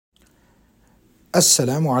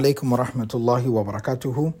Assalamu alaikum wa rahmatullahi wa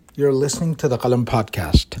barakatuhu. You're listening to the Qalam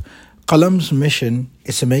podcast. Qalam's mission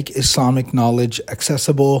is to make Islamic knowledge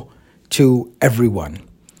accessible to everyone.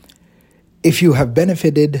 If you have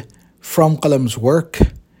benefited from Qalam's work,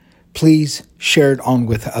 please share it on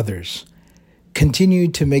with others. Continue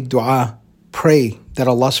to make dua, pray that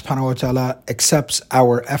Allah subhanahu wa ta'ala accepts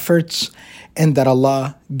our efforts and that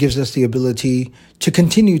Allah gives us the ability to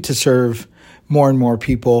continue to serve more and more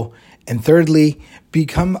people. And thirdly,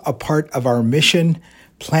 become a part of our mission.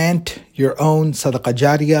 Plant your own sadaqah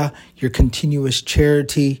jariyah, your continuous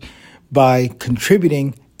charity, by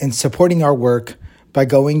contributing and supporting our work by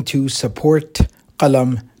going to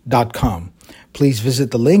supportqalam.com. Please visit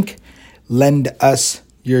the link, lend us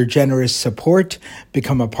your generous support,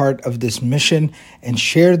 become a part of this mission, and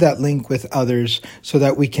share that link with others so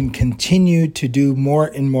that we can continue to do more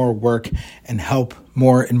and more work and help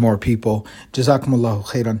more and more people. Jazakumullahu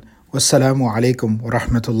khairan. Wassalamu alaikum wa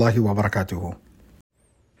rahmatullahi wa barakatuhu.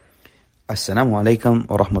 Assalamu alaikum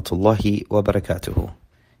wa rahmatullahi wa barakatuhu.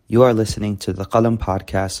 You are listening to the Qalam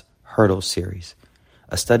Podcast Hurdle Series,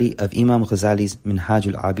 a study of Imam Ghazali's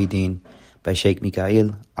Minhaj al-Abidin by Sheikh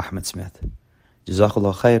Mikael Ahmed Smith.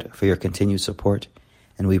 Jazakallah khair for your continued support,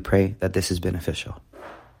 and we pray that this is beneficial.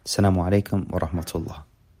 Assalamu alaikum wa rahmatullah.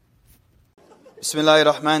 Bismillahir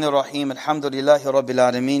Rahmanir Rahim. Alhamdulillahi Rabbil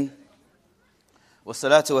Alameen.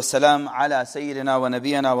 والصلاة والسلام على سيدنا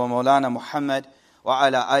ونبينا ومولانا محمد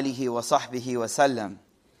وعلى آله وصحبه وسلم.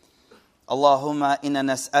 اللهم إنا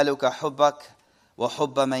نسألك حبك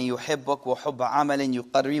وحب من يحبك وحب عمل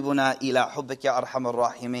يقربنا إلى حبك يا أرحم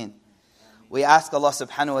الراحمين. We ask Allah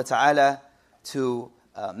subhanahu wa ta'ala to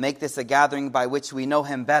make this a gathering by which we know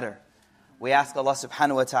Him better. We ask Allah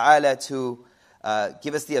subhanahu wa ta'ala to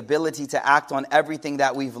give us the ability to act on everything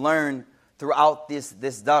that we've learned throughout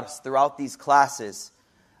this dars, throughout these classes.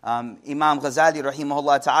 Imam Ghazali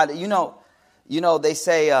rahimahullah ta'ala, you know, they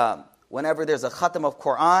say whenever there's a khatam of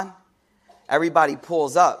Quran, everybody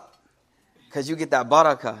pulls up because you get that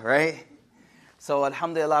barakah, right? So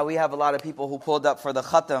alhamdulillah, we have a lot of people who pulled up for the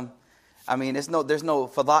khatam. I mean, there's no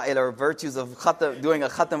fada'il or virtues of khatam, doing a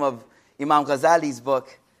khatam of Imam Ghazali's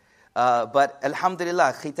book. But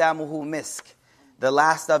alhamdulillah, khitamuhu misk. The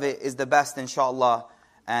last of it is the best, inshallah.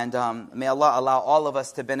 And may Allah allow all of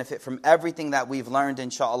us to benefit from everything that we've learned,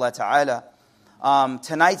 inshaAllah ta'ala.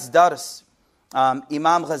 Tonight's dars,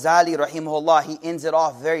 Imam Ghazali, rahimahullah, he ends it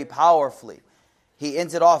off very powerfully. He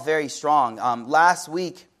ends it off very strong. Last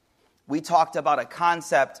week, we talked about a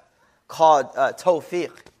concept called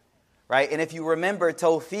tawfiq, right? And if you remember,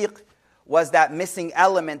 tawfiq was that missing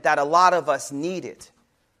element that a lot of us needed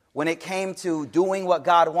when it came to doing what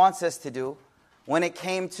God wants us to do, when it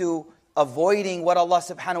came to avoiding what Allah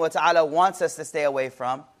subhanahu wa ta'ala wants us to stay away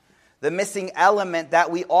from. The missing element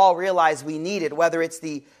that we all realize we needed, whether it's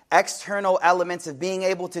the external elements of being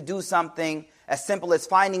able to do something as simple as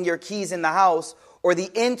finding your keys in the house, or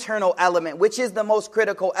the internal element, which is the most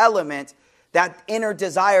critical element, that inner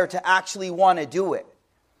desire to actually want to do it.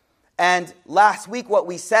 And last week what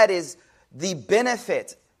we said is the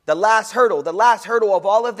benefit, the last hurdle of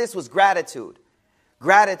all of this was gratitude.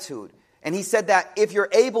 Gratitude. And he said that if you're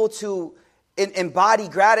able to embody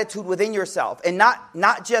gratitude within yourself, and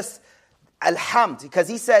not just alhamd, because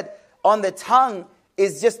he said on the tongue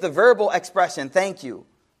is just the verbal expression, thank you,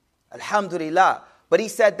 alhamdulillah. But he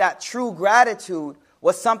said that true gratitude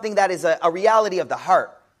was something that is a reality of the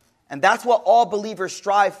heart. And that's what all believers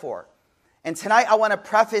strive for. And tonight I want to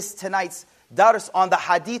preface tonight's dars on the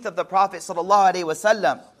hadith of the Prophet sallallahu alaihi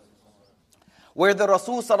wasallam, where the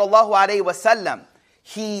Rasul sallallahu alaihi wasallam,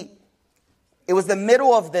 it was the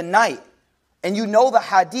middle of the night, and you know the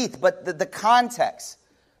hadith, but the context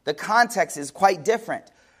is quite different.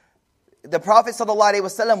 The Prophet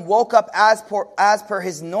ﷺ woke up as per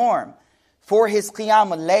his norm for his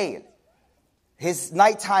qiyam al-layl, his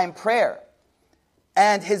nighttime prayer.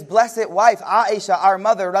 And his blessed wife, Aisha, our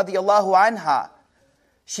mother, radiyallahu anha,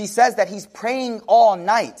 she says that he's praying all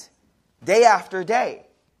night, day after day.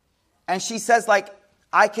 And she says,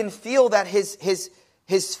 I can feel that his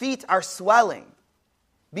feet are swelling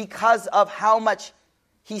because of how much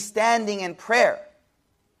he's standing in prayer.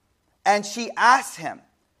 And she asked him,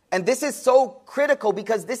 and this is so critical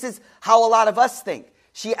because this is how a lot of us think.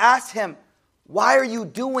 She asked him, why are you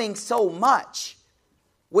doing so much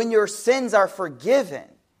when your sins are forgiven?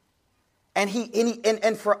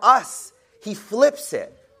 And for us, he flips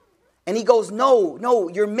it. And he goes, no,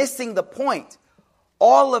 you're missing the point.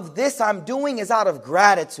 All of this I'm doing is out of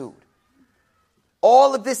gratitude.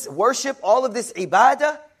 All of this worship, all of this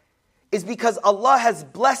ibadah is because Allah has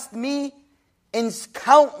blessed me in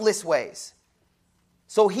countless ways.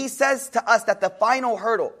 So he says to us that the final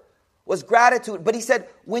hurdle was gratitude. But he said,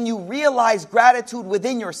 when you realize gratitude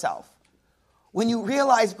within yourself, Allah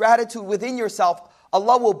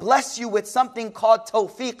will bless you with something called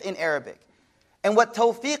tawfiq in Arabic. And what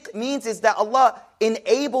tawfiq means is that Allah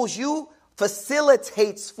enables you,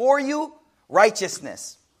 facilitates for you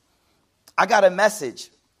righteousness. I got a message,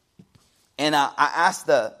 and I asked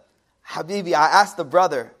the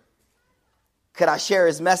brother, could I share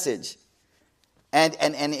his message?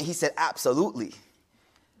 And he said, absolutely.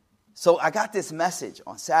 So I got this message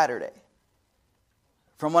on Saturday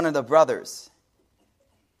from one of the brothers.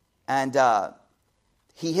 And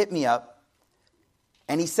he hit me up,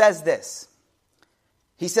 and he says this.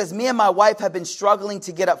 He says, me and my wife have been struggling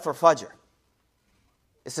to get up for Fajr.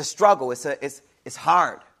 It's a struggle. It's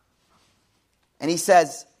hard. And he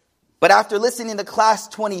says, but after listening to class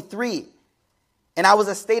 23, and I was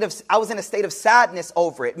in a state of sadness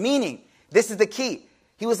over it. Meaning, this is the key.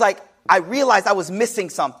 He was like, I realized I was missing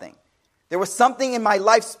something. There was something in my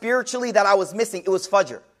life spiritually that I was missing. It was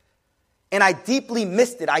Fajr. And I deeply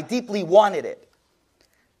missed it. I deeply wanted it.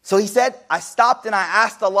 So he said, I stopped and I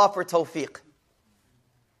asked Allah for tawfiq.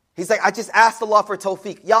 He's like, I just asked Allah for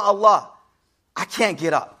tawfiq. Ya Allah, I can't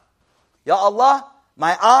get up. Ya Allah,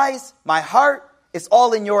 my eyes, my heart, it's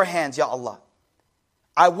all in your hands, Ya Allah.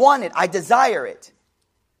 I want it. I desire it.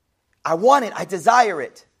 I want it. I desire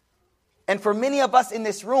it. And for many of us in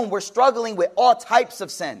this room, we're struggling with all types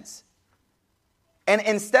of sins. And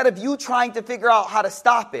instead of you trying to figure out how to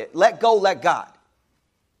stop it, let go, let God.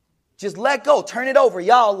 Just let go. Turn it over.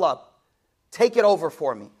 Ya Allah, take it over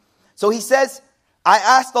for me. So he says, I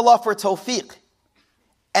asked Allah for tawfiq,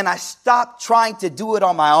 and I stopped trying to do it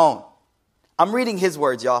on my own. I'm reading his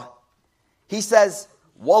words, y'all. He says,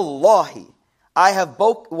 Wallahi, I have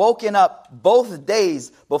woken up both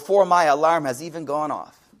days before my alarm has even gone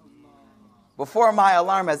off. Before my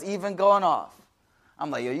alarm has even gone off.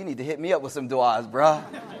 I'm like, yo, you need to hit me up with some du'as, bruh.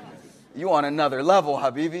 You on another level,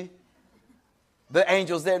 Habibi. The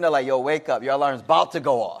angels there, and they're like, yo, wake up. Your alarm's about to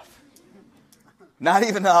go off. Not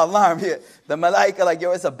even the alarm here. The malaika like,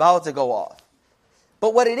 yo, it's about to go off.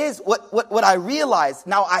 But what it is, what I realized,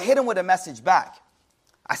 now I hit him with a message back.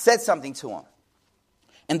 I said something to him.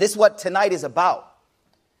 And this is what tonight is about.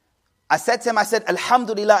 I said to him,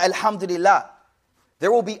 Alhamdulillah, Alhamdulillah.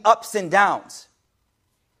 There will be ups and downs.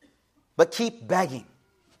 But keep begging.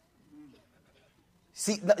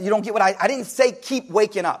 See, you don't get what I didn't say keep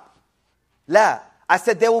waking up. La. I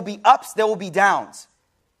said there will be ups, there will be downs.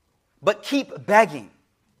 But keep begging.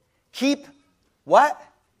 Keep what?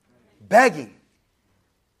 Begging.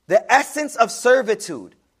 The essence of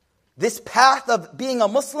servitude, this path of being a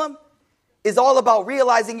Muslim, is all about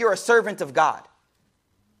realizing you're a servant of God.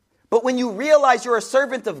 But when you realize you're a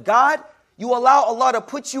servant of God, you allow Allah to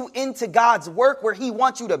put you into God's work where He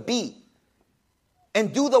wants you to be.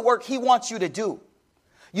 And do the work He wants you to do.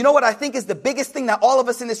 You know what I think is the biggest thing that all of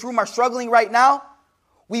us in this room are struggling right now?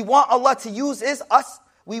 We want Allah to use us.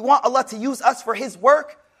 We want Allah to use us for His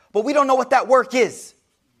work, but we don't know what that work is.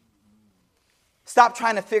 Stop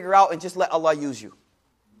trying to figure out and just let Allah use you.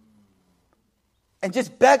 And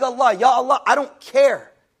just beg Allah, Ya Allah, I don't care.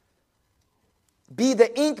 Be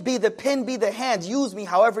the ink, be the pen, be the hands. Use me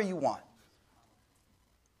however you want.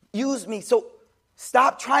 Use me. So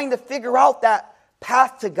stop trying to figure out that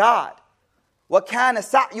path to God. وَكَانَ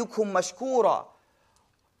سَعْيُكُمْ مَشْكُورًا.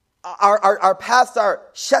 Our paths are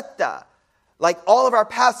shatta. Like all of our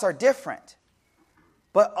paths are different.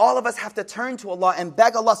 But all of us have to turn to Allah and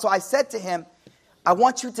beg Allah. So I said to him, I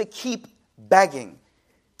want you to keep begging.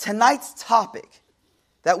 Tonight's topic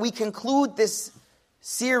that we conclude this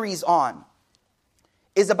series on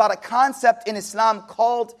is about a concept in Islam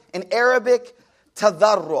called in Arabic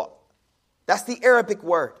tadarru'. That's the Arabic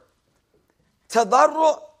word.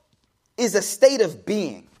 Tadarru' is a state of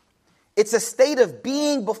being. It's a state of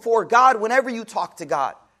being before God whenever you talk to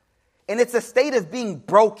God. And it's a state of being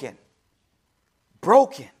broken.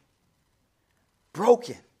 Broken.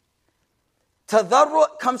 Broken.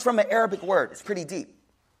 Tadarru' comes from an Arabic word. It's pretty deep.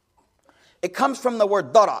 It comes from the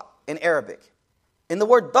word dara in Arabic. And the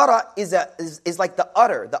word dara is like the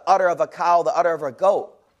udder of a cow, the udder of a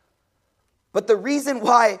goat. But the reason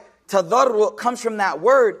why tadarru' comes from that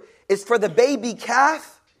word is for the baby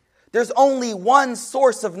calf, there's only one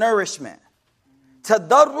source of nourishment.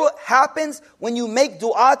 Tadarru' happens when you make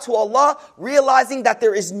dua to Allah, realizing that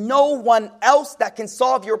there is no one else that can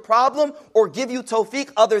solve your problem or give you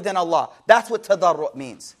tawfiq other than Allah. That's what tadarru'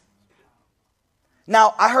 means.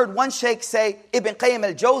 Now, I heard one sheikh say, Ibn Qayyim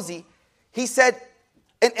al-Jawzi, he said,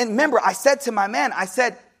 and remember, I said to my man, I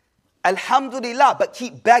said, Alhamdulillah, but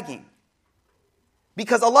keep begging.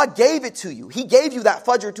 Because Allah gave it to you. He gave you that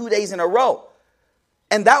Fajr 2 days in a row.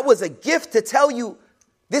 And that was a gift to tell you,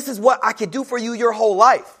 this is what I could do for you your whole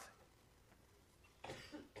life.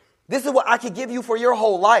 This is what I could give you for your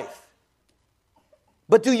whole life.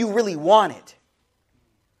 But do you really want it?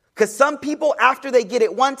 Because some people, after they get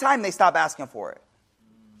it one time, they stop asking for it.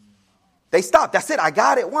 They stop. That's it. I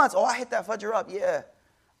got it once. Oh, I hit that Fajr up. Yeah.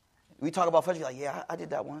 We talk about Fajr, like, yeah, I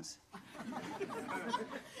did that once.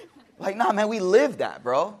 Like, nah, man, we live that,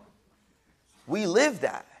 bro. We live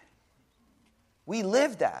that. We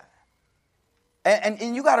live that.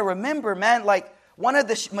 And you got to remember, man, like, one of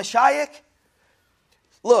the mashayikh,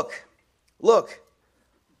 look,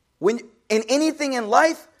 when in anything in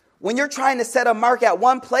life, when you're trying to set a mark at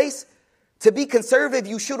one place, to be conservative,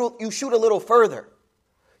 you shoot a little further.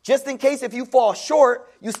 Just in case if you fall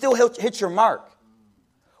short, you still hit your mark.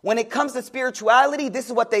 When it comes to spirituality, this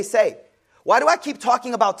is what they say. Why do I keep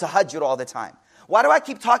talking about tahajjud all the time? Why do I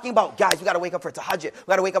keep talking about, guys, we got to wake up for tahajjud. We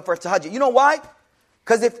got to wake up for tahajjud. You know why?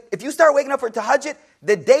 Because if you start waking up for tahajjud,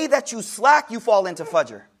 the day that you slack, you fall into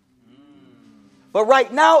fajr. But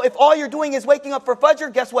right now, if all you're doing is waking up for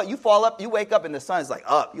fajr, guess what? You fall up, you wake up and the sun is like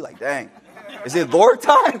up. You're like, dang, is it dhuhr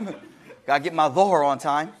time? Got to get my dhuhr on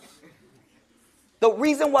time. The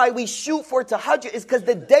reason why we shoot for tahajjud is because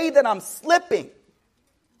the day that I'm slipping,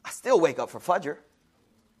 I still wake up for fajr.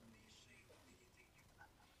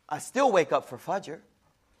 I still wake up for fajr.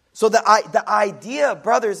 So the idea,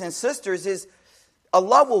 brothers and sisters, is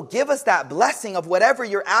Allah will give us that blessing of whatever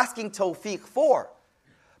you're asking tawfiq for.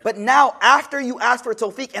 But now, after you ask for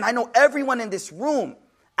tawfiq, and I know everyone in this room,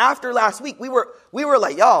 after last week, we were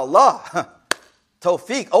like, Ya Allah,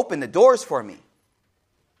 tawfiq, open the doors for me.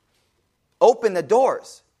 Open the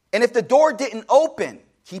doors. And if the door didn't open,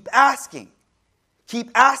 keep asking. Keep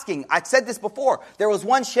asking. I said this before. There was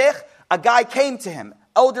one sheikh, a guy came to him,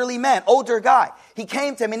 elderly man, older guy. He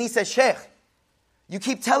came to him and he said, Sheikh, you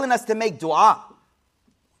keep telling us to make dua.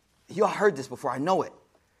 You all heard this before, I know it.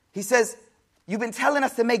 He says, you've been telling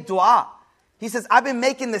us to make dua. He says, I've been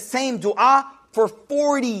making the same dua for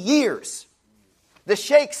 40 years. The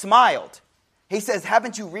sheikh smiled. He says,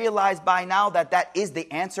 haven't you realized by now that that is the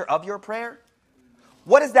answer of your prayer?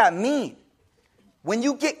 What does that mean? When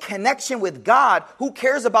you get connection with God, who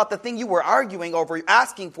cares about the thing you were arguing over,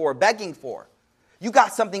 asking for, begging for? You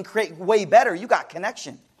got something way better. You got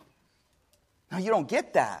connection. No, you don't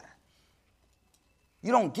get that.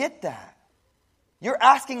 You don't get that. You're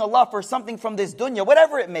asking Allah for something from this dunya,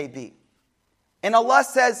 whatever it may be. And Allah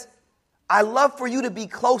says, I love for you to be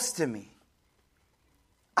close to me.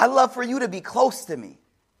 I love for you to be close to me.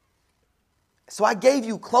 So I gave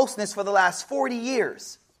you closeness for the last 40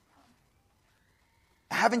 years.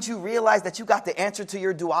 Haven't you realized that you got the answer to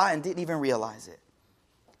your dua and didn't even realize it?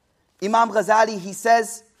 Imam Ghazali, he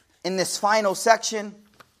says in this final section,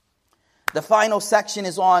 the final section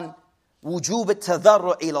is on wujub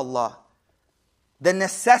at-tadarru' ila Allah. The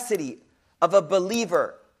necessity of a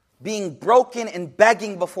believer being broken and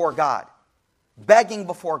begging before God. Begging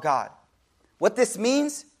before God. What this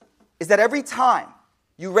means is that every time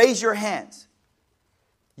you raise your hands,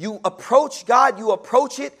 you approach God, you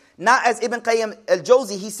approach it not as Ibn Qayyim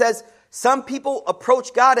al-Jawzi, he says, some people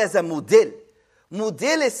approach God as a mudil.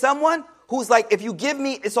 Mudil is someone who's like, if you give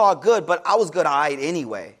me, it's all good, but I was good, all right,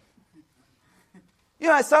 anyway. You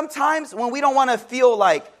know, sometimes when we don't want to feel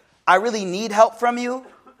like, I really need help from you,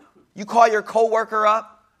 you call your coworker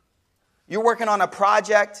up, you're working on a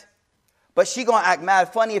project, but she going to act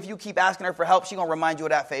mad funny if you keep asking her for help, she going to remind you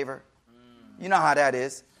of that favor. You know how that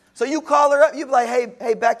is. So you call her up, you be like,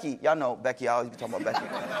 hey, Becky. Y'all know Becky, I always be talking about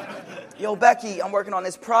Becky. Yo, Becky, I'm working on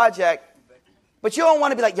this project. But you don't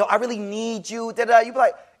want to be like, yo, I really need you. You be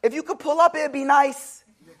like, if you could pull up, it'd be nice.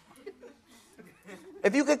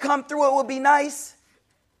 If you could come through, it would be nice.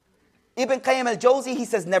 Ibn Qayyim al-Jawzi, he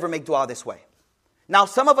says, never make dua this way. Now,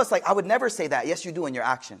 some of us like, I would never say that. Yes, you do in your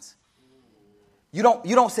actions. You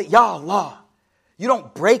don't say, Ya Allah. You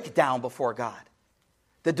don't break down before God.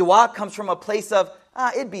 The dua comes from a place of,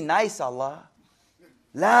 it'd be nice, Allah.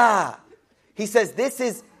 La. He says, this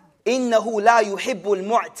is, innahu la yuhibbul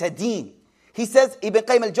mu'tadeen. He says, Ibn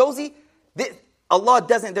Qayyim al-Jawzi, Allah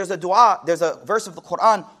doesn't, there's a dua, there's a verse of the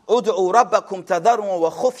Quran, Udu'u rabbakum tadarun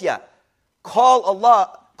wa khufya.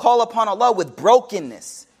 Call upon Allah with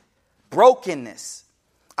brokenness. Brokenness.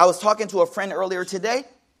 I was talking to a friend earlier today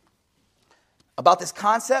about this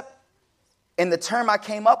concept, and the term I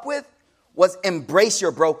came up with was embrace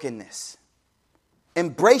your brokenness.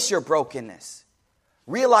 Embrace your brokenness.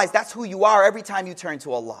 Realize that's who you are every time you turn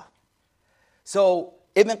to Allah. So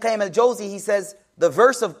Ibn Qayyim al-Jawzi, he says, the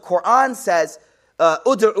verse of Quran says,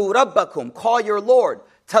 Ud'u rabbakum, call your Lord,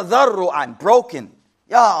 tadarru'an, broken,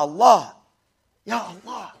 Ya Allah, Ya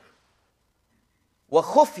Allah. Wa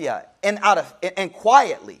khufya, and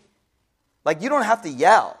quietly. Like you don't have to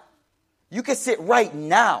yell. You can sit right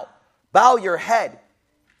now, bow your head,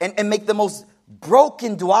 and make the most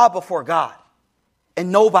broken dua before God.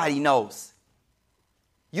 And nobody knows.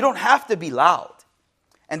 You don't have to be loud.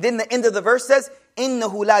 And then the end of the verse says,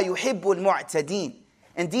 إِنَّهُ لَا يُحِبُّ الْمُعْتَدِينَ.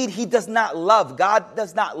 Indeed, He does not love, God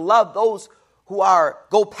does not love those who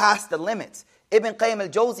go past the limits. Ibn Qayyim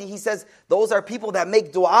al-Jawzi, he says, those are people that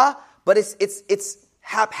make dua, but it's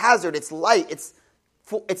haphazard, it's light, it's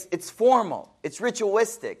formal, it's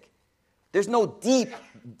ritualistic. There's no deep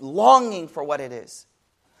longing for what it is.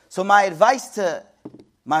 So my advice to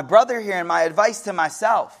my brother here and my advice to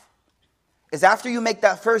myself is after you make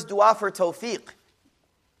that first dua for tawfiq,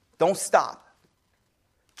 don't stop.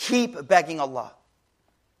 Keep begging Allah.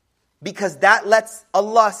 Because that lets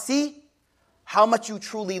Allah see how much you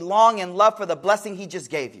truly long and love for the blessing He just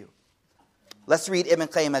gave you. Let's read Ibn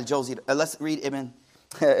Qayyim al-Jawzi. Let's read Imam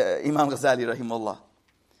Ghazali rahimahullah.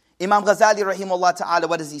 Imam Ghazali rahimahullah ta'ala,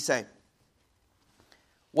 what does he say?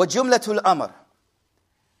 وَجُمْلَةُ الْأَمْرِ,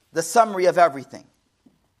 the summary of everything.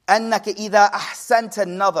 أَنَّكَ إِذَا أَحْسَنْتَ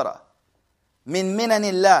النَّظَرَ مِنْ مِنَنِ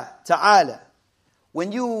اللَّهِ تَعَالَى.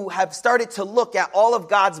 When you have started to look at all of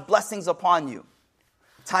God's blessings upon you.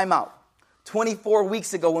 Time out. 24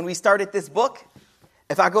 weeks ago when we started this book,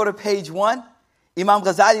 if I go to page 1, Imam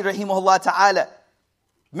Ghazali rahimahullah ta'ala,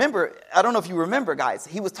 remember, I don't know if you remember guys,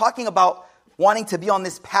 he was talking about wanting to be on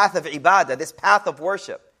this path of ibadah, this path of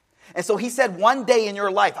worship. And so he said one day in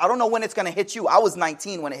your life, I don't know when it's going to hit you, I was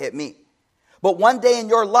 19 when it hit me. But one day in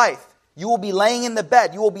your life, you will be laying in the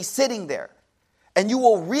bed, you will be sitting there, and you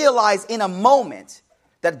will realize in a moment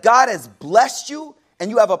that God has blessed you and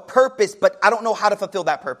you have a purpose, but I don't know how to fulfill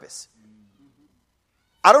that purpose.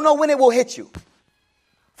 I don't know when it will hit you.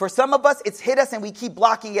 For some of us, it's hit us and we keep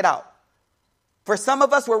blocking it out. For some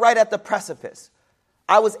of us, we're right at the precipice.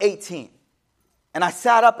 I was 18 and I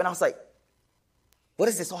sat up and I was like, what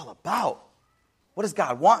is this all about? What does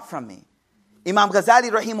God want from me? Imam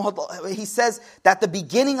Ghazali rahimahullah, he says that the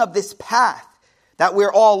beginning of this path that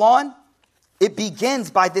we're all on, it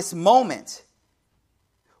begins by this moment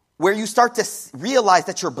where you start to realize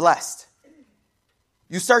that you're blessed.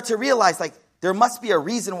 You start to realize like there must be a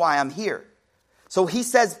reason why I'm here. So he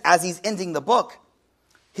says as he's ending the book,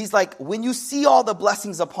 he's like, when you see all the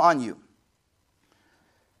blessings upon you,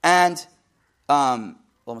 and وَلَا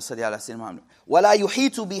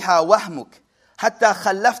يُحِيطُ بِهَا وَهْمُكَ حَتَّى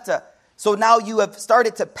خَلَّفْتَ. So now you have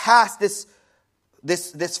started to pass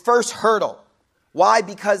this first hurdle. Why?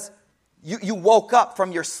 Because you woke up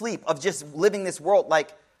from your sleep of just living this world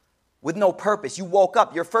like with no purpose. You woke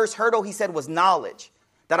up. Your first hurdle, he said, was knowledge.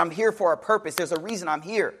 That I'm here for a purpose. There's a reason I'm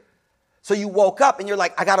here. So you woke up and you're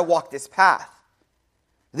like, I got to walk this path.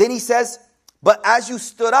 Then he says, but as you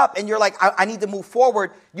stood up and you're like, I need to move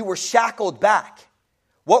forward, you were shackled back.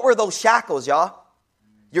 What were those shackles, y'all?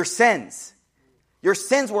 Your sins. Your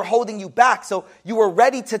sins were holding you back. So you were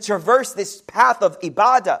ready to traverse this path of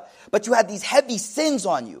ibadah, but you had these heavy sins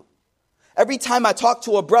on you. Every time I talk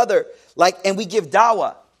to a brother, and we give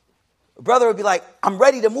dawah, a brother would be like, I'm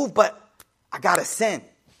ready to move, but I got a sin.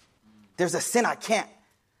 There's a sin I can't.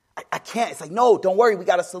 It's like, no, don't worry. We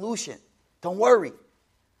got a solution. Don't worry.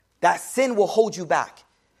 That sin will hold you back.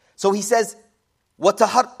 So he says,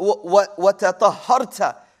 وَتَطَهَّرْتَ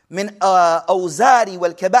مِنْ أَوْزَارِ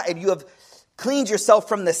وَالْكَبَائِرِ. You have cleaned yourself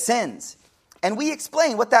from the sins. And we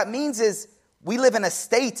explain what that means is we live in a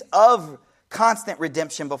state of constant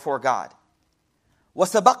redemption before God.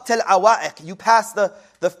 وَسَبَقْتَ الْعَوَائِقِ. You pass the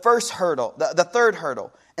first hurdle, the third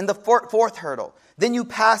hurdle, and the fourth hurdle. Then you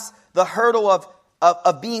pass the hurdle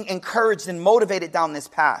of being encouraged and motivated down this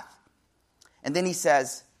path. And then he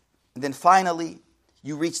says, and then finally,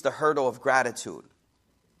 you reach the hurdle of gratitude.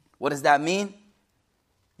 What does that mean?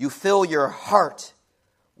 You fill your heart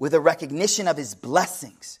with a recognition of His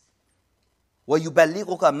blessings.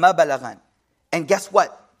 وَيُبَلِّغُكَ مَبَلَغًا. And guess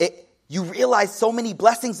what? You realize so many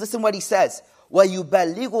blessings. Listen what he says.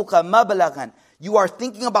 وَيُبَلِّغُكَ مَبَلَغًا. You are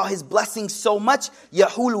thinking about His blessings so much.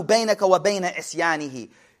 يَحُولُ بَيْنَكَ وَبَيْنَ إِسْيَانِهِ.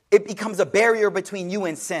 It becomes a barrier between you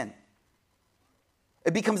and sin.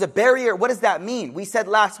 It becomes a barrier. What does that mean? We said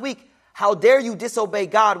last week, how dare you disobey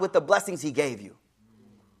God with the blessings He gave you?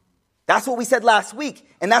 That's what we said last week.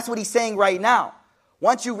 And that's what he's saying right now.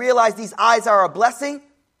 Once you realize these eyes are a blessing,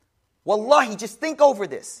 wallahi, just think over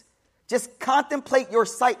this. Just contemplate your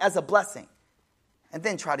sight as a blessing. And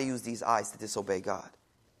then try to use these eyes to disobey God.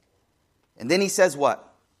 And then he says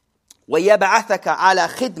what? وَيَبْعَثَكَ عَلَى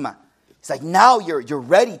خِدْمَةٍ. It's like now you're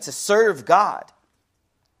ready to serve God.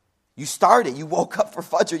 You started. You woke up for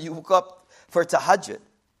Fajr. You woke up for tahajjud.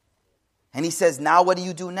 And he says, now what do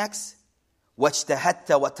you do next? وَاجْتَهَدْتَ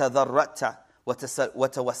وَتَذَرَّتَ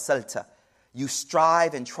وَتَوَسَّلْتَ. You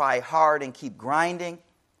strive and try hard and keep grinding,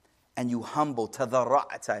 and you humble.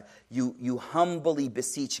 تَذَرَّعْتَ. You humbly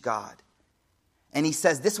beseech God. And he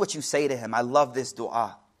says, this is what you say to him. I love this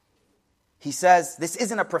dua. He says, this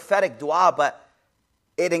isn't a prophetic dua, but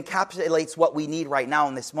it encapsulates what we need right now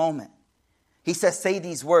in this moment. He says, say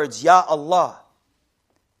these words, Ya Allah,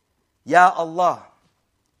 Ya Allah,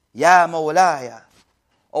 Ya Mawlaya,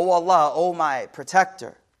 O Allah, O my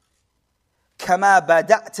protector. Kama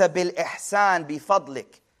bada'ta bil ihsan bi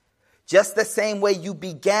fadlik. Just the same way you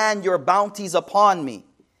began your bounties upon me.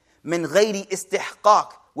 Min ghayri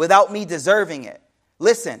istihqaq. Without me deserving it.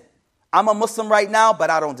 Listen, I'm a Muslim right now, but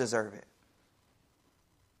I don't deserve it.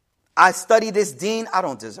 I study this deen, I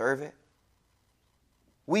don't deserve it.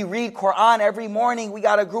 We read Quran every morning. We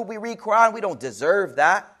got a group, we read Quran. We don't deserve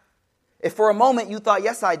that. If for a moment you thought,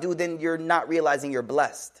 yes, I do, then you're not realizing you're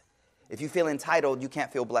blessed. If you feel entitled, you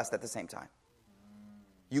can't feel blessed at the same time.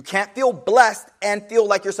 You can't feel blessed and feel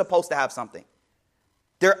like you're supposed to have something.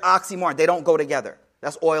 They're oxymoron. They don't go together.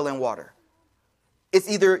 That's oil and water. It's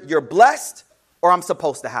either you're blessed or I'm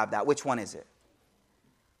supposed to have that. Which one is it?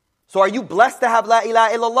 So are you blessed to have La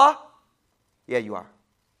ilaha illallah? Yeah, you are.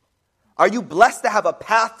 Are you blessed to have a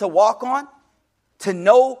path to walk on? To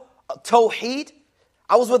know Tawheed?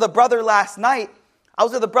 I was with a brother last night.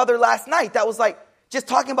 That was like just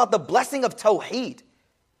talking about the blessing of Tawheed.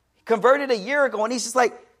 He converted a year ago and he's just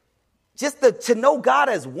like, to know God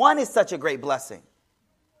as one is such a great blessing.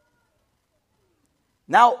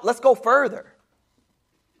 Now, let's go further.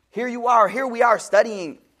 Here we are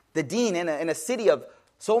studying the deen in a city of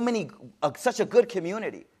such a good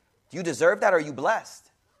community. Do you deserve that or are you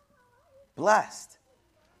blessed? Blessed.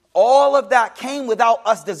 All of that came without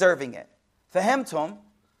us deserving it. فهمتم?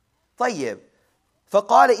 طيب.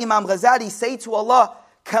 فقال Imam Ghazali, say to Allah,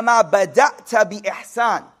 كما بدأت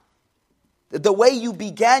بإحسان. The way you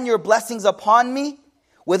began your blessings upon me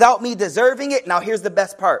without me deserving it. Now here's the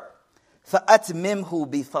best part. فأتممه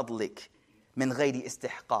بفضلك من غير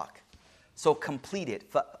استحقاق. So complete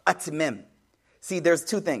it. فأتمم. See, there's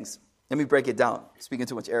two things. Let me break it down. I'm speaking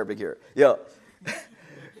too much Arabic here. Yo.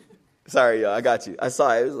 Sorry, yo, I got you. I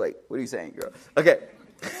saw it. It was like, what are you saying, girl? Okay.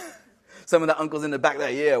 Some of the uncles in the back,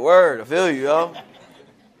 like, yeah, word, I feel you, yo.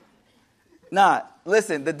 Nah,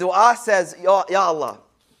 listen, the dua says, Ya Allah,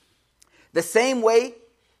 the same way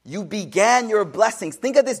you began your blessings.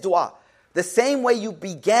 Think of this dua. The same way you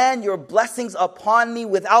began your blessings upon me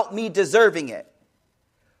without me deserving it.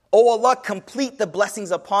 Oh Allah, complete the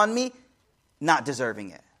blessings upon me, not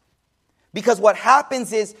deserving it. Because what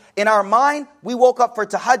happens is, in our mind, we woke up for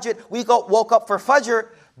tahajjud, we woke up for fajr,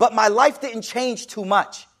 but my life didn't change too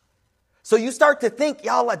much. So you start to think,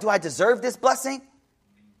 Ya Allah, do I deserve this blessing?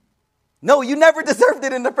 No, you never deserved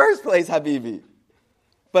it in the first place, Habibi.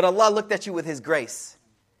 But Allah looked at you with His grace,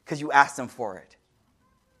 because you asked Him for it.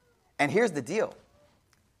 And here's the deal.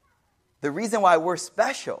 The reason why we're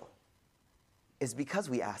special is because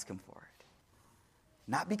we ask Him for it.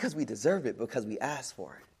 Not because we deserve it, because we ask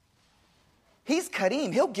for it. He's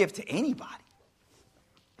Kareem. He'll give to anybody.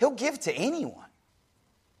 He'll give to anyone.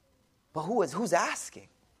 But who's asking?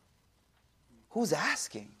 Who's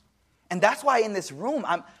asking? And that's why in this room,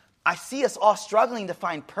 I see us all struggling to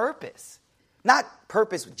find purpose. Not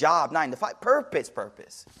purpose, job, 9 to 5.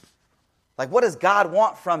 Purpose. Like, what does God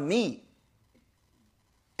want from me?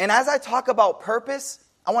 And as I talk about purpose,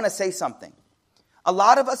 I want to say something. A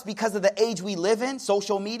lot of us, because of the age we live in,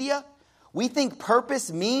 social media, we think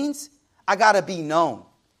purpose means I gotta be known.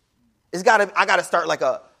 I gotta start like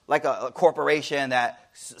a corporation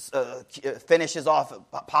that finishes off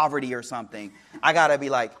poverty or something. I gotta be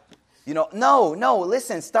like, no.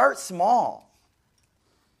 Listen, start small.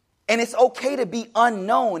 And it's okay to be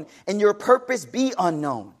unknown and your purpose be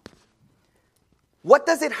unknown. What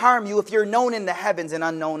does it harm you if you're known in the heavens and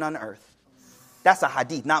unknown on earth? That's a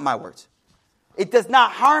hadith, not my words. It does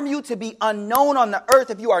not harm you to be unknown on the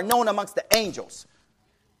earth if you are known amongst the angels.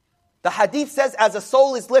 The hadith says as a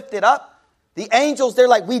soul is lifted up, the angels, they're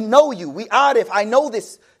like, we know you. We arif, I know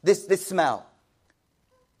this smell.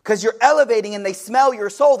 Because you're elevating and they smell your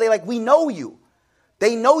soul. They're like, we know you.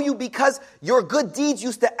 They know you because your good deeds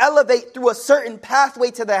used to elevate through a certain pathway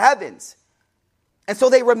to the heavens. And so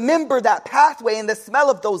they remember that pathway and the smell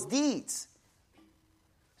of those deeds.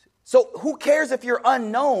 So who cares if you're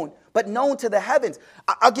unknown, but known to the heavens?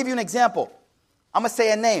 I'll give you an example. I'm going to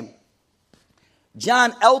say a name.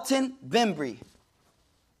 John Elton Brimby.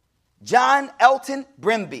 John Elton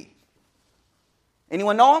Brimby.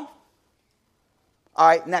 Anyone know him? All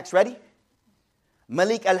right, next. Ready?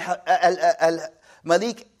 Malik al-Hajj,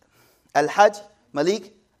 Malik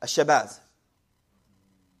al-Shabazz.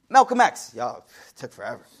 Malcolm X. Y'all, it took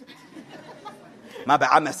forever. My bad,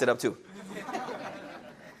 I messed it up too.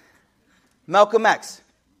 Malcolm X.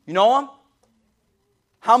 You know him?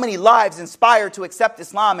 How many lives inspired to accept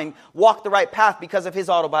Islam and walk the right path because of his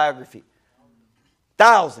autobiography?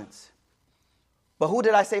 Thousands. But who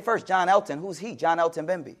did I say first? John Elton. Who's he? John Elton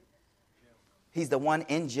Bimby. He's the one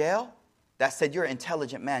in jail that said, you're an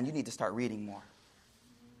intelligent man. You need to start reading more.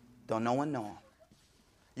 Don't no one know him.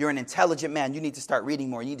 You're an intelligent man. You need to start reading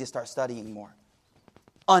more. You need to start studying more.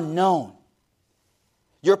 Unknown.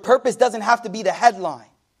 Your purpose doesn't have to be the headline.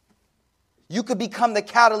 You could become the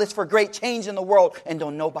catalyst for great change in the world and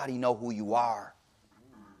don't nobody know who you are.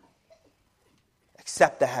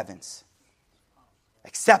 Accept the heavens.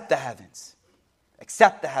 Accept the heavens.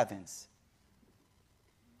 Accept the heavens.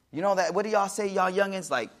 You know that, what do y'all say, y'all youngins?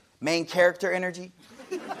 Like main character energy?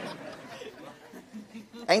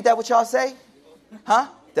 Ain't that what y'all say? Huh?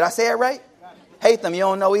 Did I say it right? Hate them, you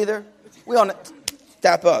don't know either? We on the,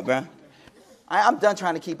 step up, man. I'm done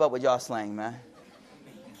trying to keep up with y'all slang, man.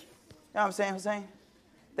 You know what I'm saying, Hussein?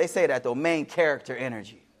 They say that though, main character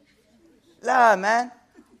energy. Nah, man.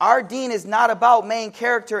 Our deen is not about main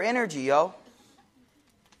character energy, yo.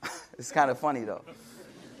 It's kind of funny though.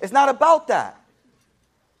 It's not about that.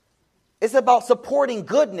 It's about supporting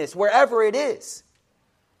goodness wherever it is.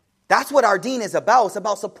 That's what our deen is about. It's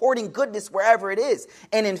about supporting goodness wherever it is.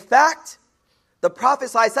 And in fact, the Prophet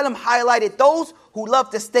ﷺ highlighted those who love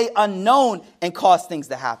to stay unknown and cause things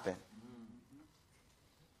to happen.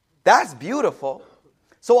 That's beautiful.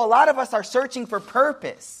 So a lot of us are searching for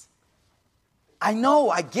purpose. I know,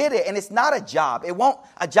 I get it. And it's not a job.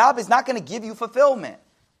 A job is not going to give you fulfillment.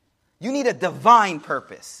 You need a divine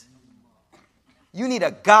purpose. You need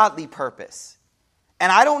a godly purpose.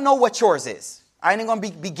 And I don't know what yours is. I ain't going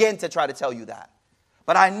to begin to try to tell you that.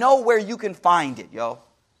 But I know where you can find it, yo.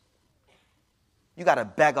 You got to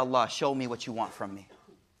beg Allah, show me what you want from me.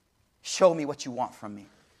 Show me what you want from me.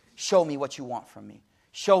 Show me what you want from me.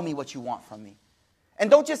 Show me what you want from me. And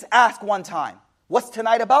don't just ask one time. What's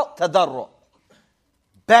tonight about? Tadarru.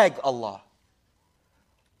 Beg Allah.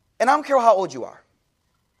 And I don't care how old you are.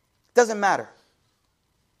 It doesn't matter.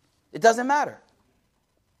 It doesn't matter.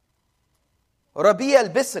 Rabi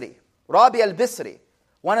al-Bisri,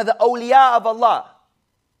 one of the awliya of Allah.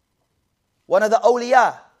 One of the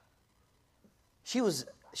awliya. She was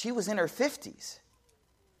in her 50s.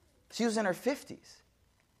 She was in her 50s.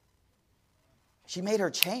 She made her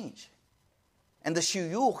change. And the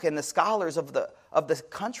shuyukh and the scholars of the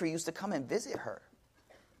country used to come and visit her.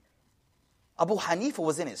 Abu Hanifa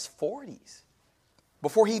was in his 40s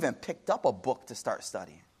before he even picked up a book to start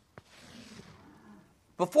studying.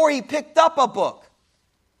 Before he picked up a book.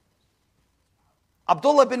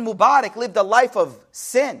 Abdullah bin Mubarak lived a life of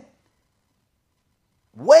sin.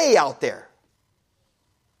 Way out there.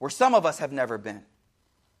 Where some of us have never been.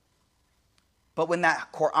 But when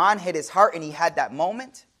that Quran hit his heart and he had that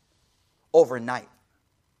moment, overnight.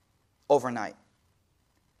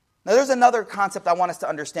 Now there's another concept I want us to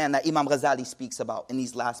understand that Imam Ghazali speaks about in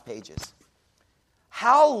these last pages.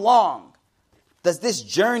 How long does this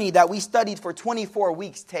journey that we studied for 24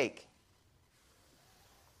 weeks take?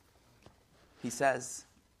 He says,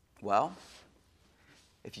 well,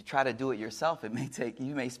 if you try to do it yourself,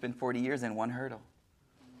 you may spend 40 years in one hurdle.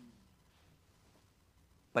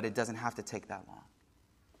 But it doesn't have to take that long.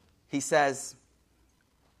 He says,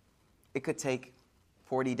 it could take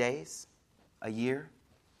 40 days, a year.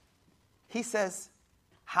 He says,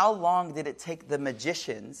 how long did it take the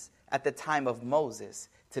magicians at the time of Moses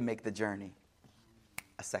to make the journey?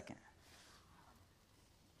 A second.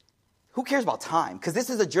 Who cares about time? Because this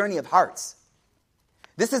is a journey of hearts.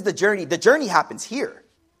 This is the journey. The journey happens here.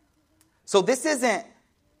 So this isn't,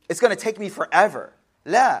 it's going to take me forever.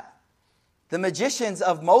 La. The magicians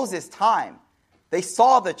of Moses' time, they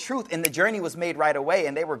saw the truth and the journey was made right away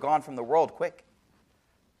and they were gone from the world quick.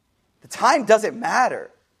 The time doesn't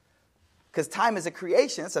matter because time is a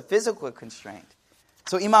creation. It's a physical constraint.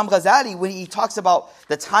 So Imam Ghazali, when he talks about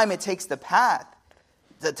the time it takes to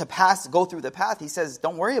go through the path, he says,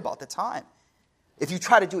 don't worry about the time. If you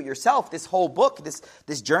try to do it yourself, this whole book,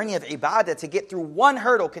 this journey of ibadah to get through one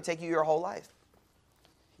hurdle could take you your whole life.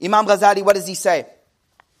 Imam Ghazali, what does he say?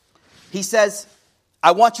 He says,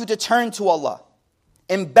 I want you to turn to Allah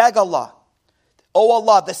and beg Allah. Oh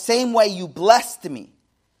Allah, the same way you blessed me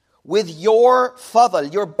with your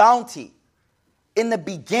fadl, your bounty in the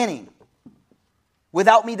beginning,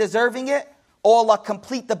 without me deserving it, oh Allah,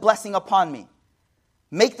 complete the blessing upon me.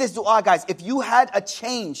 Make this dua, guys. If you had a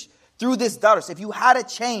change through this dars, if you had a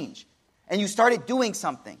change and you started doing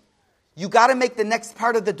something, you got to make the next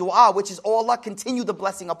part of the dua, which is, oh Allah, continue the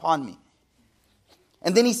blessing upon me.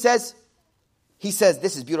 And then he says,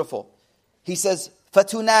 this is beautiful. He says,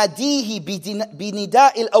 فَتُنَادِيهِ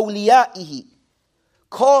بِنِدَاءِ الْأَوْلِيَائِهِ.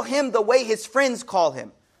 Call him the way his friends call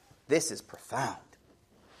him. This is profound.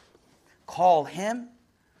 Call him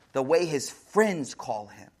the way his friends call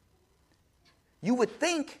him. You would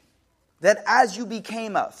think that as you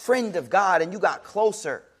became a friend of God and you got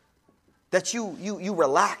closer, that you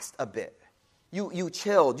relaxed a bit. You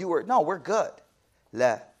chilled. We're good.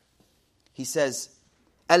 La. He says,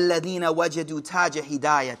 الَّذِينَ وَجَدُوا تَاجَ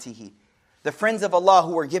هِدَايَتِهِ. The friends of Allah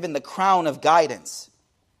who were given the crown of guidance.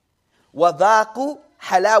 وَذَاقُوا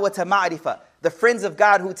حَلَاوَةَ مَعْرِفَةِ. The friends of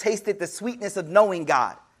God who tasted the sweetness of knowing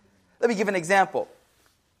God. Let me give an example.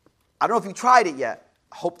 I don't know if you tried it yet.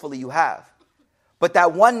 Hopefully you have. But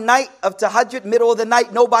that one night of tahajjud, middle of the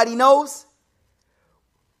night, nobody knows.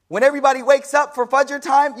 When everybody wakes up for Fajr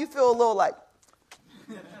time, you feel a little like.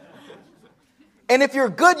 And if you're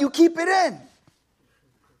good, you keep it in.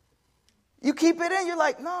 You keep it in. You're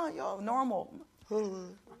like, no, normal.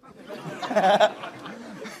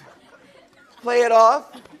 Play it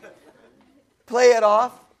off.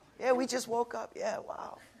 Yeah, we just woke up. Yeah,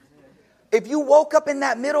 wow. If you woke up in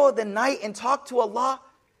that middle of the night and talked to Allah,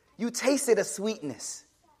 you tasted a sweetness.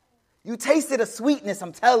 You tasted a sweetness,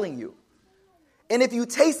 I'm telling you. And if you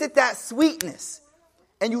tasted that sweetness,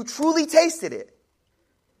 and you truly tasted it.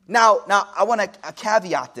 Now I want to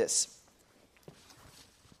caveat this.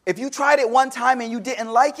 If you tried it one time and you didn't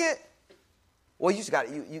like it, well, you just got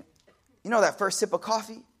it. You know that first sip of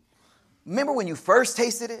coffee? Remember when you first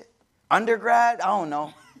tasted it? Undergrad? I don't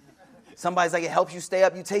know. Somebody's like, it helps you stay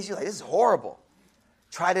up. You taste, you're like, this is horrible.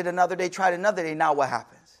 Tried it another day. Now what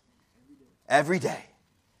happens? Every day.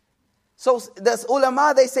 So the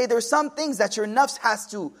ulama, they say there's some things that your nafs has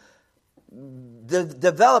to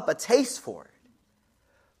develop a taste for it.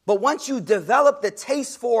 But once you develop the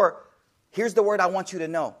taste for, here's the word I want you to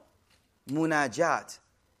know. Munajat.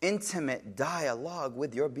 Intimate dialogue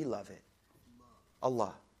with your beloved.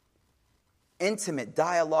 Allah. Intimate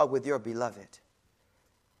dialogue with your beloved.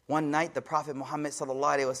 One night, the Prophet Muhammad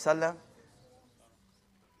sallallahu alaihi wasallam,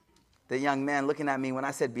 the young man looking at me when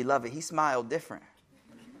I said beloved, he smiled different.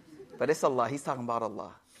 But it's Allah. He's talking about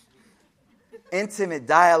Allah. Intimate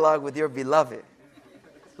dialogue with your beloved.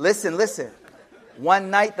 Listen. One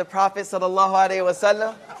night, the Prophet sallallahu alaihi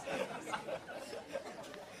wasallam,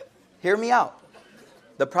 hear me out.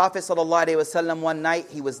 The Prophet sallallahu alaihi wasallam, one night,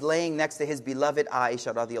 he was laying next to his beloved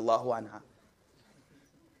Aisha radiallahu anha.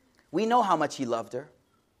 We know how much he loved her.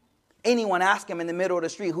 Anyone ask him in the middle of the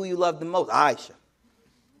street, who you love the most? Aisha.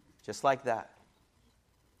 Just like that.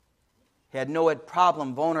 He had no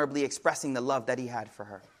problem vulnerably expressing the love that he had for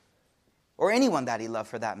her. Or anyone that he loved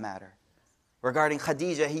for that matter. Regarding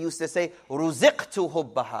Khadija, he used to say, Ruziqtu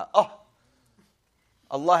hubbaha. Oh,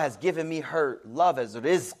 Allah has given me her love as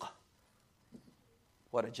rizq.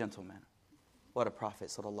 What a gentleman. What a prophet,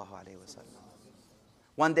 sallallahu alaihi wasallam.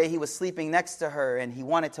 One day he was sleeping next to her and he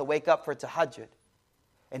wanted to wake up for tahajjud.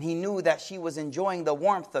 And he knew that she was enjoying the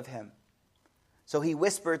warmth of him. So he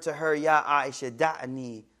whispered to her, Ya Aisha,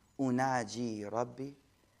 da'ni unaji Rabbi.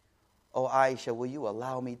 Oh Aisha, will you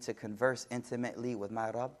allow me to converse intimately with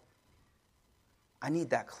my Rabb? I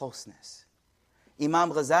need that closeness.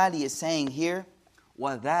 Imam Ghazali is saying here,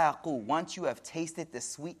 وَذَاقُوا. Once you have tasted the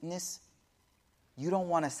sweetness, you don't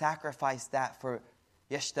want to sacrifice that for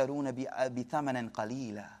يَشْتَرُونَ بِثَمَنٍ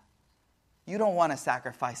قَلِيلًا. You don't want to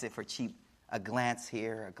sacrifice it for cheap. A glance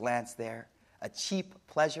here, a glance there. A cheap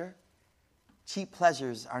pleasure. Cheap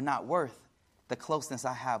pleasures are not worth the closeness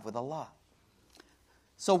I have with Allah.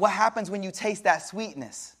 So what happens when you taste that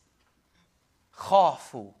sweetness?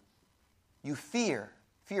 Khafu. You fear.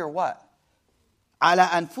 Fear what? Ala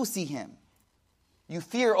anfusihim. You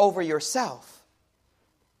fear over yourself.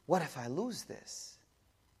 What if I lose this?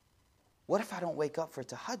 What if I don't wake up for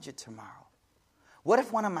tahajjud tomorrow? What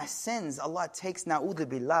if one of my sins, Allah takes, na'udhu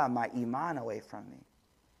billah, my iman away from me?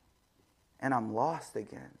 And I'm lost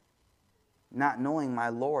again. Not knowing my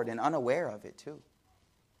Lord and unaware of it too.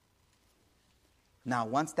 Now,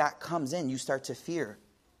 once that comes in, you start to fear.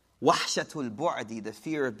 Wahshatul bu'di, the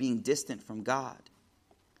fear of being distant from God.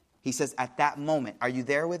 He says, at that moment, are you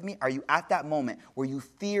there with me? Are you at that moment where you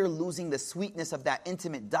fear losing the sweetness of that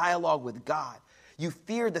intimate dialogue with God? You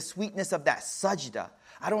fear the sweetness of that sajda.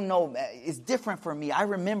 I don't know, it's different for me. I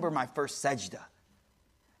remember my first sajda.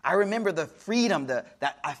 I remember the freedom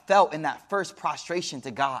that I felt in that first prostration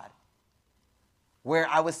to God, where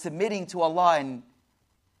I was submitting to Allah and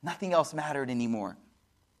nothing else mattered anymore.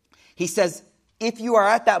 He says, if you are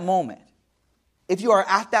at that moment, if you are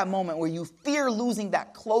at that moment where you fear losing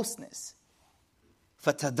that closeness,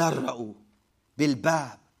 فَتَدَرَّأُوا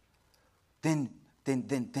بِالْبَابِ, then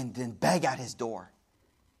beg at his door.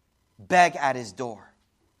 Beg at his door.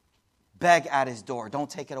 Beg at his door. Don't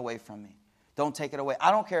take it away from me. Don't take it away.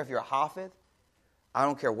 I don't care if you're a hafid. I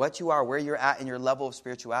don't care what you are, where you're at in your level of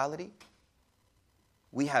spirituality.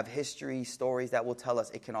 We have history, stories that will tell us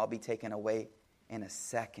it can all be taken away in a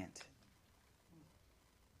second.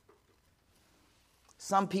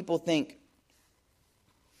 Some people think,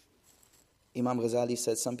 Imam Ghazali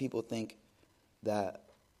said, some people think that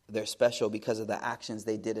they're special because of the actions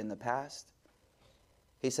they did in the past.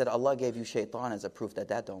 He said, Allah gave you shaitan as a proof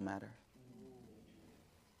that don't matter.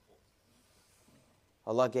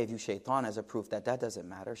 Allah gave you shaitan as a proof that doesn't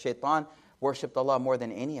matter. Shaitan worshipped Allah more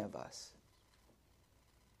than any of us.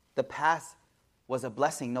 The past was a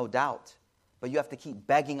blessing, no doubt. But you have to keep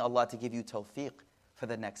begging Allah to give you tawfiq for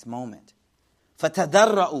the next moment.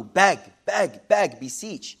 فَتَدَرَّأُوا, beg,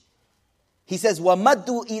 beseech. He says,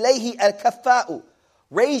 وَمَدُّوا إِلَيْهِ الْكَفَّاءُ,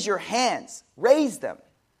 raise your hands, raise them.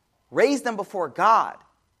 Raise them before God.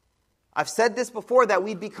 I've said this before, that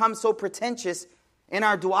we become so pretentious in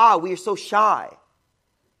our dua, we are so shy,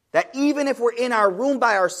 that even if we're in our room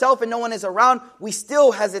by ourselves and no one is around, we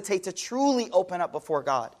still hesitate to truly open up before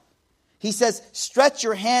God. He says, stretch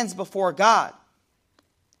your hands before God.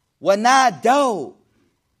 وَنَادَوْا,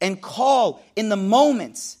 and call in the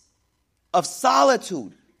moments of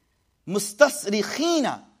solitude.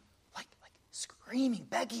 مُسْتَصْرِخِينَ, like screaming,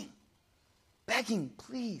 begging,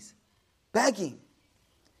 please, begging.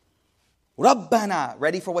 رَبَّنَا,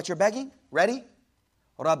 ready for what you're begging? Ready?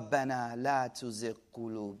 رَبَّنَا لَا تُزِغْ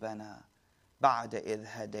قُلُوبَنَا بَعْدَ إِذْ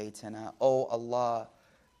هَدَيْتَنَا. Oh Allah,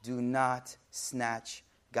 do not snatch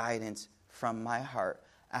guidance from my heart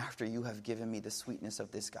after you have given me the sweetness of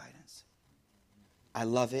this guidance. I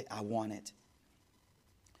love it, I want it.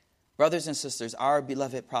 Brothers and sisters, our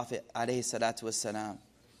beloved Prophet alayhi salatu wasalam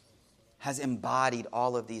has embodied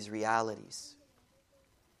all of these realities.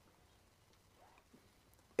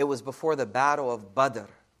 It was before the battle of Badr.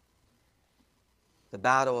 The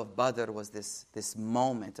battle of Badr was this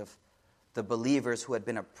moment of the believers who had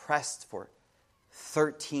been oppressed for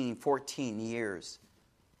 13, 14 years.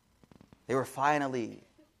 They were finally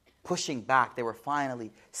pushing back. They were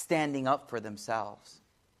finally standing up for themselves.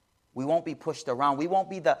 We won't be pushed around. We won't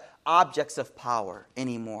be the objects of power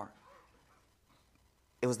anymore.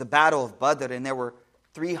 It was the battle of Badr, and there were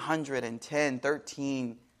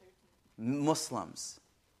 13 Muslims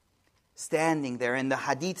standing there. And the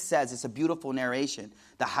hadith says, it's a beautiful narration.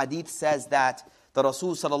 The hadith says that the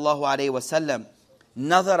Rasul sallallahu alayhi wa sallam,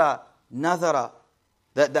 nadhara,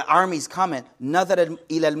 the army's coming, nadhara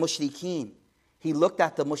ila al-mushrikeen. He looked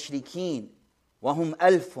at the mushrikeen, wahum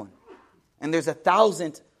alfun. And there's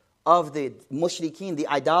 1,000 of the mushrikeen, the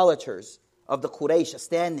idolaters of the Quraysh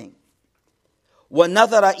standing.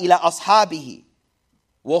 وَنَظَرَ إِلَى أَصْحَابِهِ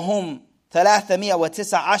وَهُمْ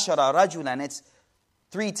 319 رَجُلًا. It's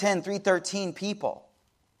 313 people.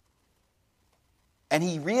 And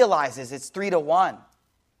he realizes it's 3-1.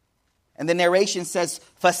 And the narration says,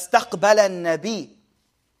 فَاسْتَقْبَلَ النَّبِيِّ.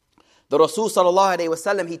 The Rasul sallallahu alayhi wa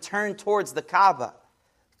sallam, he turned towards the Kaaba,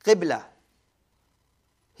 Qibla.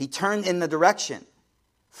 He turned in the direction.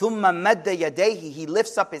 ثُمَّ مَدَّ يَدَيْهِ. He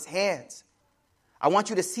lifts up his hands. I want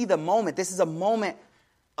you to see the moment. This is a moment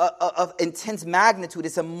of intense magnitude.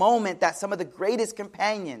 It's a moment that some of the greatest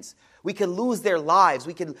companions, we could lose their lives.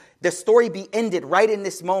 Their story be ended right in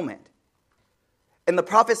this moment. And the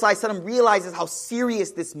Prophet ﷺ realizes how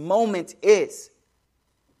serious this moment is.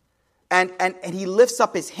 And he lifts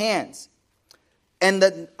up his hands. And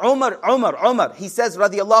the Umar, he says,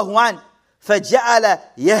 radiyallahu an, فَجَعَلَ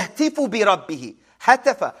يَهْتِفُ بِرَبِّهِ.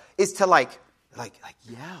 Hatafa is to like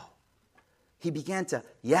yell. He began to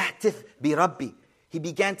yahtif bi Rabbi. He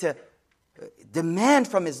began to demand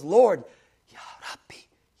from his Lord, Ya Rabbi,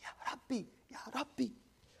 Ya Rabbi, Ya Rabbi.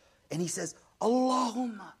 And he says,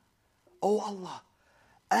 Allahumma, oh Allah,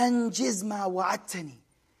 anjiz ma wa'atani.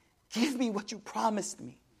 Give me what you promised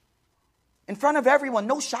me. In front of everyone,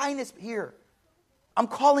 no shyness here. I'm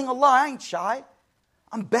calling Allah, I ain't shy.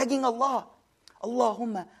 I'm begging Allah.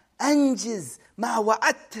 Allahumma anjiz ma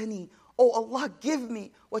wa'atani. Oh Allah, give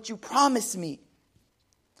me what you promised me.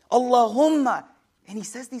 Allahumma. And he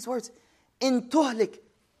says these words. In tuhlik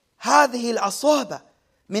hadhihi al-asaba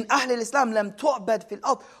min ahli al-islam lam tu'bad fil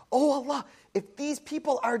ard. Oh Allah, if these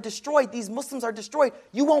people are destroyed, these Muslims are destroyed,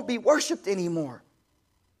 you won't be worshipped anymore.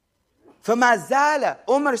 فَمَا زَالَ.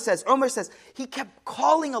 Umar says, he kept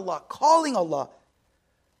calling Allah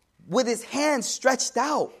with his hands stretched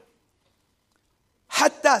out.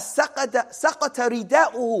 حَتَّى سَقَطَ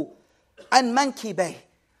رِدَاؤُهُ an mankibay.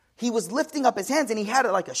 He was lifting up his hands and he had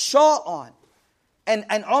like a shawl on. And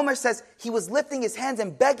Umar says he was lifting his hands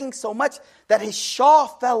and begging so much that his shawl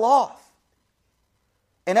fell off.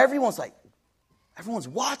 And everyone's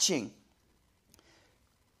watching.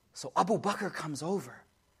 So Abu Bakr comes over.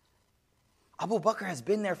 Abu Bakr has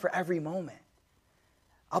been there for every moment.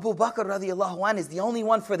 Abu Bakr radiallahu anh is the only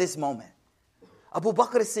one for this moment. Abu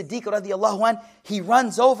Bakr as-Siddiq radiallahu anh, he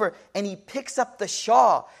runs over and he picks up the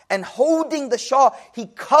shawl. And holding the shawl, he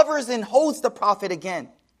covers and holds the Prophet again.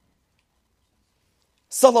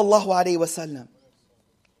 Sallallahu alayhi wa sallam.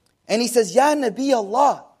 And he says, Ya Nabi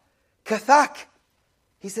Allah, kathak.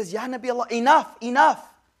 He says, Ya Nabi Allah,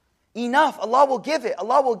 enough. Allah will give it.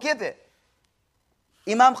 Allah will give it.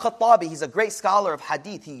 Imam Khattabi, he's a great scholar of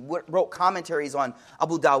hadith. He wrote commentaries on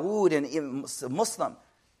Abu Dawood and Muslim.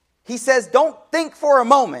 He says, don't think for a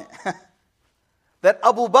moment that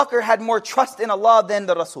Abu Bakr had more trust in Allah than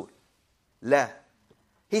the Rasul. La.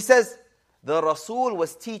 He says, the Rasul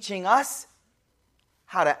was teaching us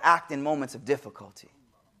how to act in moments of difficulty.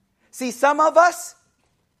 See, some of us,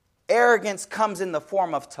 arrogance comes in the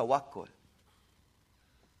form of tawakkul.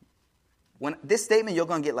 When this statement, you're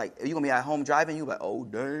going to get like, you're going to be at home driving, you're like, oh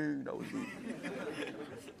dang, that was me.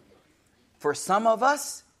 For some of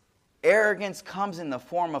us, arrogance comes in the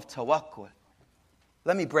form of tawakkul.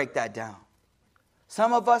 Let me break that down.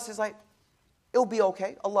 Some of us is like, it'll be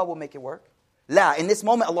okay. Allah will make it work. La, in this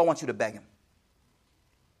moment, Allah wants you to beg Him.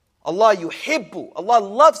 Allah yuhibbu. Allah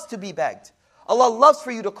loves to be begged. Allah loves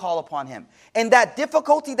for you to call upon Him. And that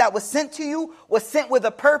difficulty that was sent to you was sent with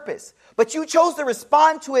a purpose. But you chose to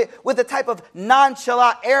respond to it with a type of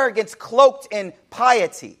nonchalant arrogance cloaked in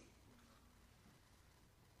piety.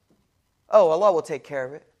 Oh, Allah will take care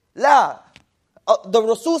of it. La. The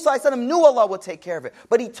Rasul Sallallahu Alaihi Wasallam knew Allah would take care of it.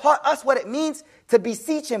 But he taught us what it means to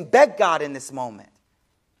beseech and beg God in this moment.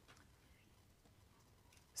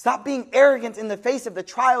 Stop being arrogant in the face of the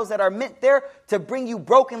trials that are meant there to bring you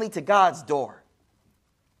brokenly to God's door.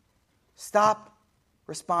 Stop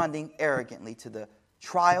responding arrogantly to the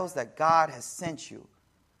trials that God has sent you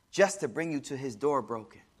just to bring you to His door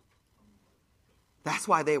broken. That's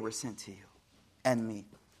why they were sent to you and me.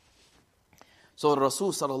 So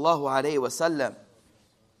Rasul sallallahu alayhi wa sallam,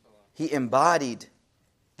 he embodied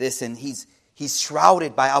this, and he's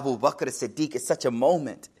shrouded by Abu Bakr as-Siddiq. It's such a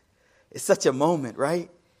moment. It's such a moment, right?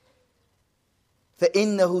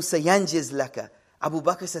 فَإِنَّهُ سَيَنْجِزْ لَكَ. Abu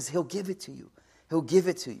Bakr says, He'll give it to you. He'll give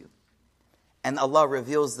it to you. And Allah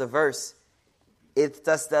reveals the verse, إِذْ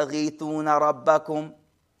تَسْتَغِيثُونَ رَبَّكُمْ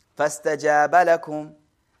فَاسْتَجَابَ لَكُمْ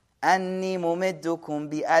أَنِّي مُمِدُّكُمْ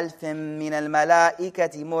بِأَلْفٍ مِّنَ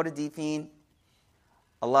الْمَلَائِكَةِ مُرْدِفِينَ.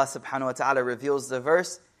 Allah subhanahu wa ta'ala reveals the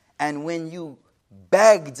verse, and when you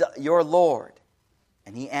begged your Lord,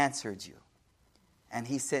 and He answered you, and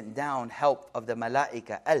He sent down help of the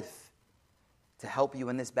malaika, alf, to help you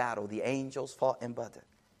in this battle. The angels fought in Badr.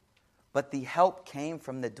 But the help came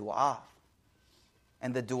from the dua.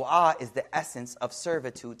 And the dua is the essence of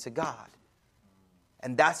servitude to God.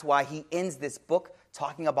 And that's why He ends this book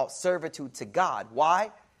talking about servitude to God. Why?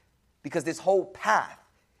 Because this whole path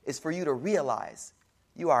is for you to realize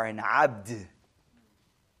you are an abd.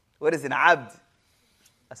 What is an abd?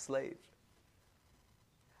 A slave.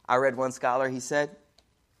 I read one scholar, he said,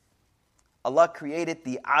 Allah created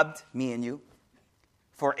the abd, me and you,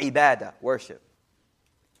 for ibadah, worship.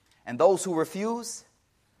 And those who refuse,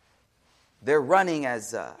 they're running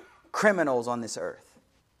as criminals on this earth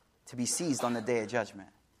to be seized on the day of judgment.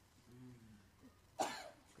 They're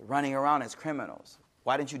running around as criminals.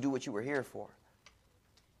 Why didn't you do what you were here for?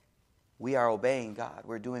 We are obeying God.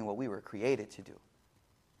 We're doing what we were created to do.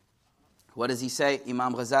 What does he say?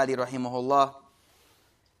 Imam Ghazali rahimahullah.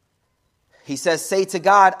 He says, say to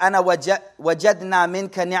God, Ana wajadna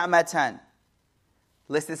minka ni'matan.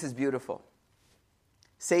 Listen, this is beautiful.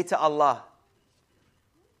 Say to Allah.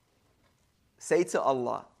 Say to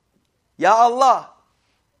Allah. Ya Allah,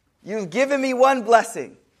 you've given me one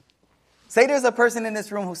blessing. Say there's a person in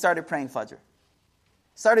this room who started praying Fajr.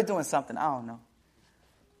 Started doing something, I don't know.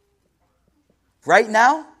 Right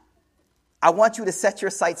now, I want you to set your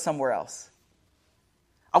sights somewhere else.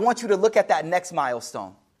 I want you to look at that next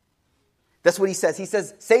milestone. That's what he says. He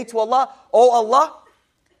says, say to Allah, oh Allah,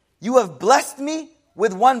 you have blessed me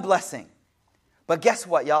with one blessing. But guess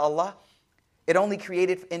what, Ya Allah? It only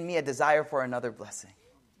created in me a desire for another blessing.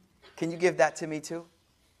 Can you give that to me too?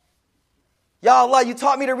 Ya Allah, you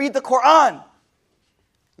taught me to read the Quran.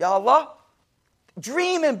 Ya Allah,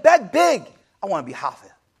 dream and beg big. I want to be Hafiz.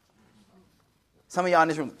 Some of y'all in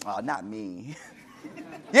this room, oh, not me.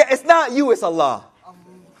 Yeah, it's not you, it's Allah.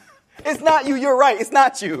 It's not you, you're right, it's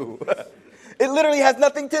not you. It literally has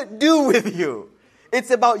nothing to do with you.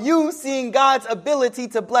 It's about you seeing God's ability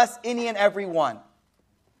to bless any and every one.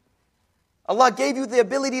 Allah gave you the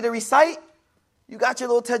ability to recite. You got your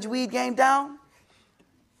little tajweed game down.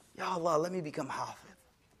 Ya Allah, let me become hafiz.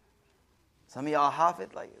 Some of y'all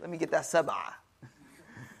hafiz, like, let me get that sab'ah.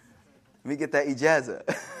 Let me get that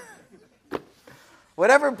ijazah.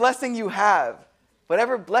 Whatever blessing you have,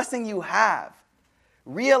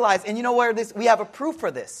 realize, and you know where this, we have a proof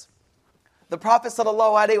for this. The Prophet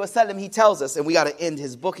ﷺ, he tells us, and we got to end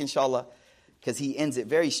his book, inshallah, because he ends it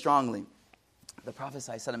very strongly. The Prophet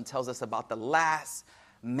ﷺ tells us about the last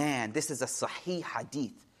man. This is a sahih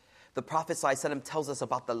hadith. The Prophet ﷺ tells us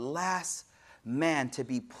about the last man to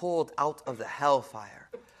be pulled out of the hellfire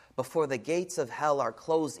before the gates of hell are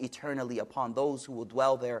closed eternally upon those who will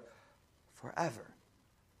dwell there forever.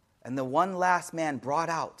 And the one last man brought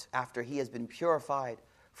out after he has been purified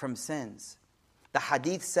from sins. The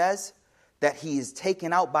hadith says that he is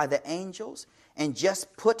taken out by the angels and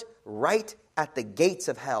just put right at the gates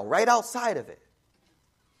of hell, right outside of it.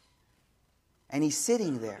 And he's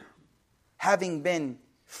sitting there, having been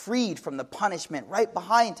freed from the punishment right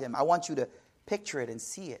behind him. I want you to picture it and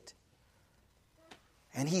see it.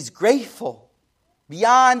 And he's grateful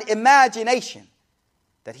beyond imagination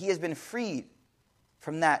that he has been freed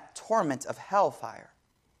from that torment of hellfire.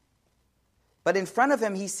 But in front of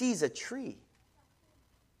him, he sees a tree.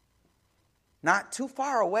 Not too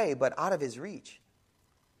far away, but out of his reach.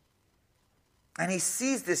 And he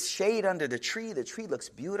sees this shade under the tree. The tree looks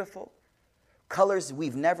beautiful. Colors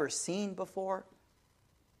we've never seen before.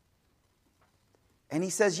 And he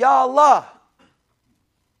says, Ya Allah,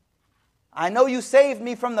 I know you saved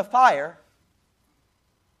me from the fire,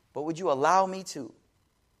 but would you allow me to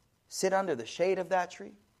sit under the shade of that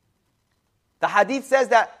tree? The hadith says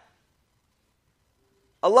that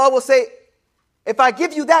Allah will say, if I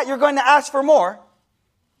give you that, you're going to ask for more.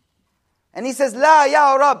 And he says, La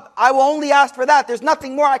ya Rabb, I will only ask for that. There's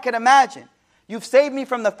nothing more I can imagine. You've saved me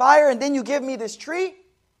from the fire and then you give me this tree?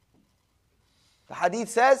 The hadith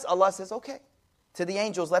says, Allah says, okay. To the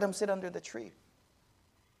angels, let him sit under the tree.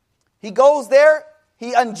 He goes there,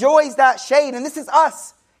 he enjoys that shade, and this is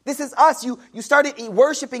us. This is us. You started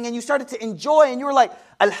worshiping and you started to enjoy, and you were like,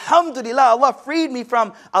 Alhamdulillah, Allah freed me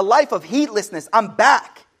from a life of heedlessness. I'm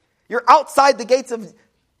back. You're outside the gates of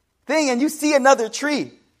thing, and you see another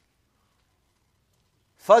tree.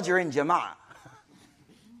 Fajr in Jama'ah.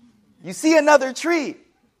 You see another tree.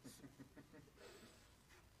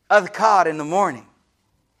 Adhkar in the morning.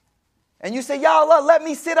 And you say, Ya Allah, let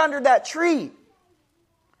me sit under that tree.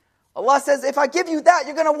 Allah says, if I give you that,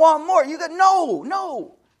 you're going to want more. You go,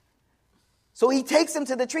 no. So he takes him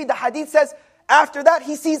to the tree. The hadith says, after that,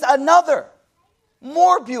 he sees another,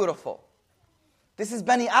 more beautiful. This is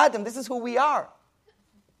Bani Adam. This is who we are.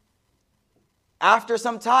 After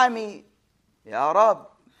some time, Ya Rabb.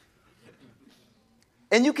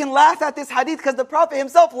 And you can laugh at this hadith because the Prophet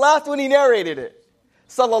himself laughed when he narrated it.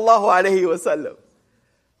 Sallallahu alayhi wa sallam.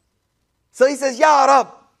 So he says, Ya Rabb,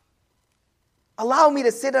 allow me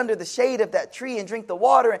to sit under the shade of that tree and drink the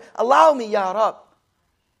water. Allow me, Ya Rabb.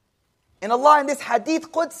 And Allah in this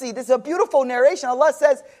hadith Qudsi, this is a beautiful narration. Allah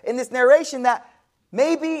says in this narration that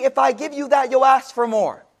maybe if I give you that, you'll ask for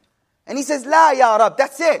more. And he says, La, Ya Rabb,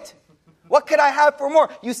 that's it. What could I have for more?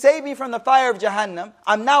 You saved me from the fire of Jahannam.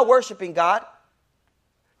 I'm now worshiping God.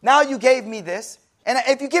 Now you gave me this. And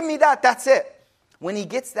if you give me that, that's it. When he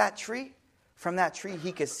gets that tree, from that tree,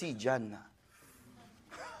 he could see Jannah.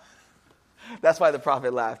 That's why the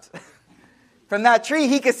Prophet laughed. From that tree,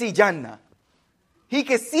 he could see Jannah. He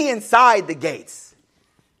could see inside the gates.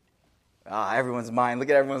 Everyone's mind. Look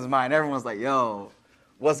at everyone's mind. Everyone's like, yo,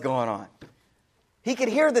 what's going on? He could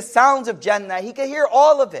hear the sounds of Jannah. He could hear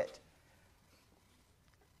all of it.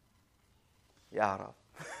 Ya Rab.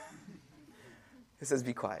 He says,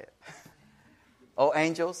 be quiet. Oh,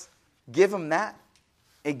 angels, give him that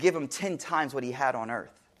and give him 10 times what he had on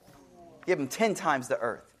earth. Give him 10 times the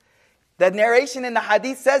earth. The narration in the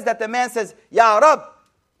hadith says that the man says, Ya Rab,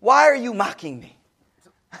 why are you mocking me?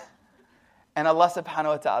 And Allah subhanahu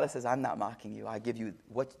wa ta'ala says, I'm not mocking you. I give you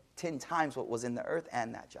 10 times what was in the earth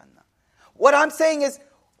and that Jannah. What I'm saying is,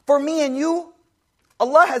 for me and you,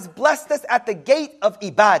 Allah has blessed us at the gate of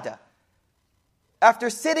ibadah.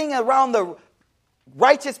 After sitting around the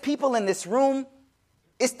righteous people in this room,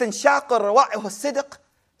 istinshaq ar-rawa'ih as-sidq,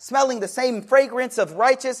 smelling the same fragrance of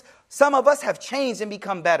righteous, some of us have changed and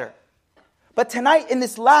become better. But tonight, in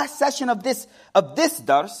this last session of this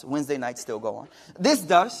dars, Wednesday nights still go on, this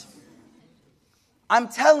dars, I'm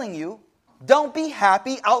telling you, don't be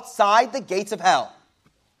happy outside the gates of hell.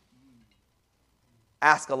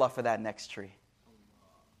 Ask Allah for that next tree.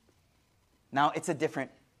 Now, it's a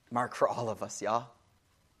different mark for all of us, y'all.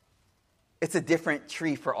 It's a different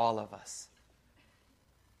tree for all of us.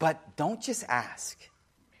 But don't just ask.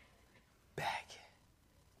 Beg,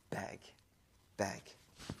 beg, beg.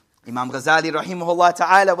 Imam Ghazali, rahimahullah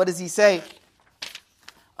ta'ala, what does he say?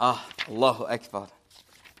 Allahu Akbar.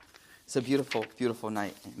 It's a beautiful, beautiful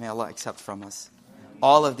night. May Allah accept from us.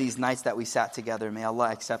 All of these nights that we sat together, may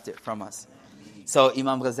Allah accept it from us. So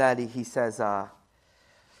Imam Ghazali, he says,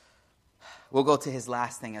 we'll go to his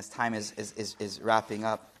last thing as time is wrapping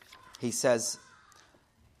up. He says,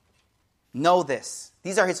 know this.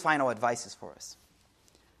 These are his final advices for us.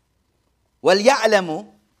 وَلْيَعْلَمُوا,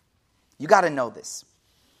 you got to know this.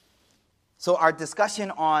 So our discussion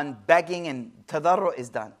on begging and tadarru is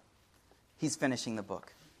done. He's finishing the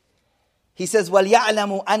book. He says,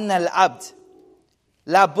 وَلْيَعْلَمُوا أَنَّ الْعَبْدِ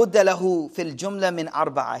لَا بُدَّ لَهُ فِي الْجُمْلَةِ مِنْ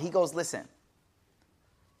أَرْبَعَةٍ. He goes, listen,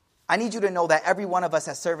 I need you to know that every one of us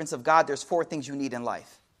as servants of God, there's 4 things you need in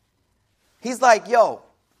life. He's like, yo,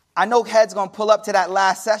 I know head's going to pull up to that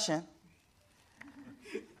last session.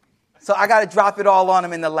 So I got to drop it all on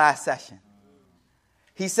him in the last session.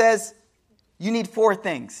 He says, you need 4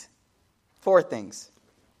 things. 4 things.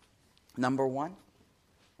 Number 1,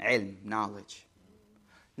 ilm, knowledge.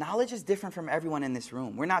 Knowledge is different from everyone in this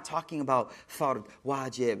room. We're not talking about fard,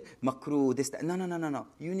 wajib, makruh, this, that. No.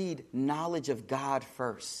 You need knowledge of God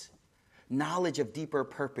first. Knowledge of deeper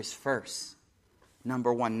purpose first.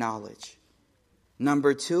 Number 1, knowledge.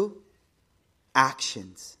 Number 2,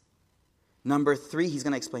 actions. Number 3, he's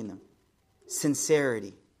going to explain them.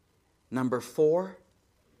 Sincerity. Number 4,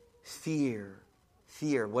 fear.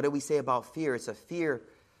 Fear. What do we say about fear? It's a fear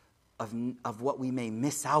of what we may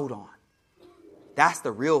miss out on. That's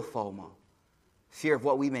the real FOMO. Fear of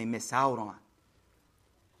what we may miss out on.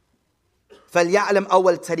 فَلْيَعْلَمْ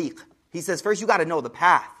أَوَّلْ طَرِيقٍ. He says, first you got to know the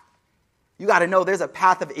path. You got to know there's a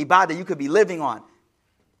path of ibadah you could be living on.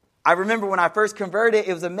 I remember when I first converted,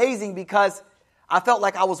 it was amazing because I felt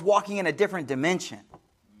like I was walking in a different dimension.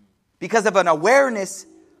 Because of an awareness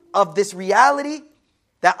of this reality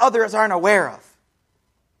that others aren't aware of.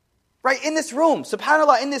 Right? In this room,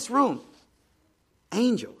 subhanAllah, in this room,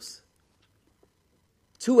 angels.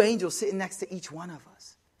 2 angels sitting next to each one of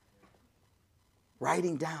us.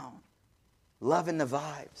 Writing down, loving the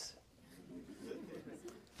vibes.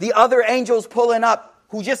 The other angels pulling up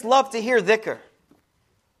who just love to hear dhikr.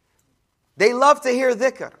 They love to hear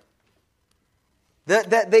dhikr.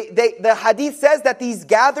 The hadith says that these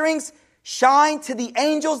gatherings shine to the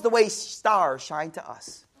angels the way stars shine to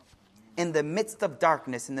us. In the midst of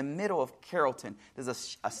darkness, in the middle of Carrollton, there's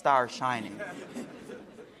a star shining.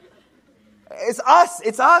 It's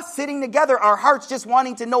us sitting together, our hearts just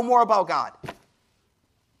wanting to know more about God.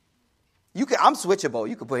 I'm switchable.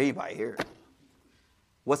 You could put anybody here.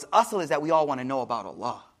 What's asl is that we all want to know about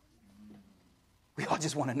Allah. We all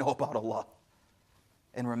just want to know about Allah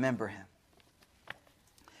and remember Him.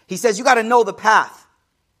 He says you got to know the path.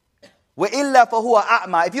 وَإِلَّا فَهُوَ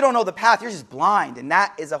أَعْمَى. If you don't know the path, you're just blind, and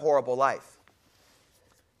that is a horrible life.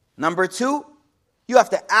 Number 2, you have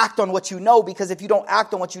to act on what you know, because if you don't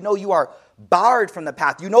act on what you know, you are barred from the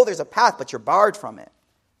path. You know there's a path, but you're barred from it.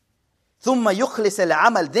 ثُمَّ يُخْلِصَ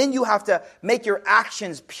الْعَمَلِ. Then you have to make your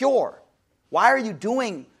actions pure. Why are you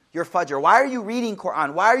doing your fajr? Why are you reading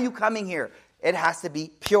Quran? Why are you coming here? It has to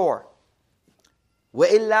be pure.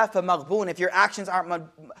 وَإِلَّا فَمَغْبُونَ. If your actions aren't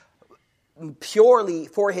purely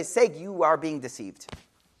for His sake, you are being deceived.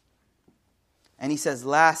 And he says,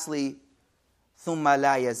 lastly, ثُمَّ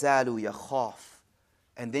لَا يَزَالُ يَخَافُ.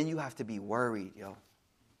 And then you have to be worried, yo.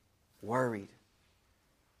 Worried.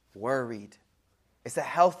 It's a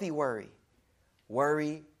healthy worry.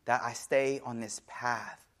 Worry that I stay on this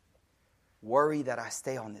path. Worry that I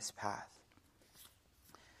stay on this path.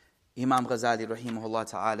 Imam Ghazali, rahimahullah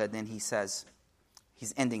ta'ala, then he says,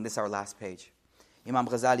 he's ending, this is our last page. Imam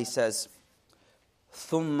Ghazali says,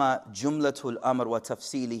 ثُمَّ جُمْلَةُ الْأَمْرِ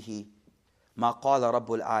وَتَفْصِيلِهِ مَا قَالَ رَبُّ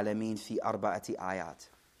الْعَالَمِينَ فِي أَرْبَعَةِ آيَاتٍ.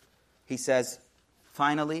 He says,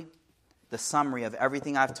 finally, the summary of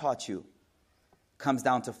everything I've taught you comes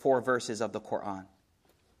down to 4 verses of the Quran.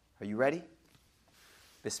 Are you ready?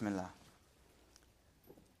 Bismillah.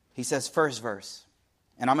 He says, first verse,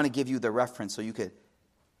 and I'm going to give you the reference so you could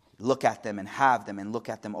look at them and have them and look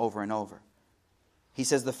at them over and over. He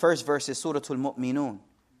says the first verse is Surah Al-Mu'minun,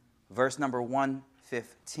 verse number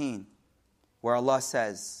 115, where Allah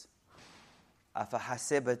says,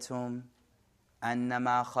 أَفَحَسِبْتُمْ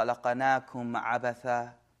أَنَّمَا خَلَقَنَاكُمْ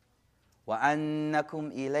عَبَثًا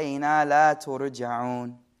وَأَنَّكُمْ إِلَيْنَا لَا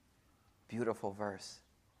تُرْجَعُونَ. Beautiful verse.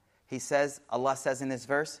 He says, Allah says in this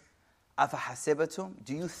verse, أَفَحَسِبْتُمْ,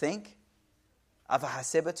 do you think?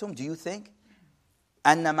 أَفَحَسِبْتُمْ, do you think?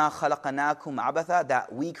 أَنَّمَا خَلَقَنَاكُمْ عَبَثًا,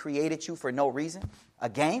 that we created you for no reason, a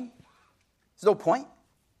game. There's no point.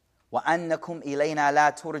 وَأَنَّكُمْ إِلَيْنَا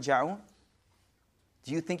لَا تُرْجَعُونَ.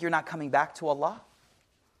 Do you think you're not coming back to Allah?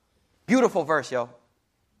 Beautiful verse, yo.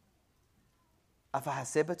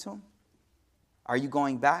 أَفَحَسِبَتُمْ? Are you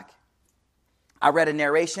going back? I read a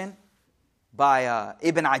narration by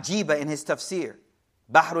Ibn Ajiba in his tafsir,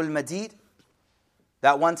 Bahrul Madid,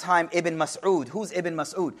 that one time Ibn Mas'ud. Who's Ibn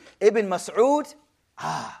Mas'ud? Ibn Mas'ud,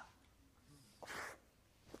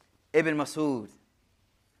 Ibn Mas'ud,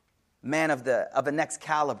 man of the next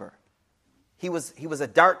caliber. He was a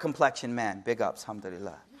dark complexion man. Big ups,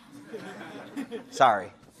 alhamdulillah.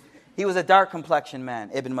 Sorry. He was a dark complexion man,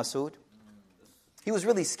 Ibn Mas'ud. He was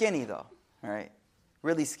really skinny though, all right?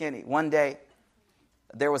 Really skinny. One day,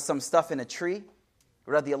 there was some stuff in a tree.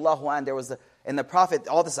 Radiallahu an, and the Prophet,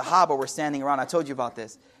 all the Sahaba were standing around. I told you about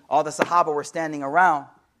this. All the Sahaba were standing around,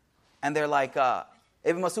 and they're like,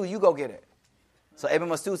 Ibn Mas'ud, you go get it. So Ibn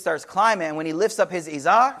Mas'ud starts climbing, and when he lifts up his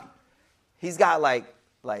izar, he's got like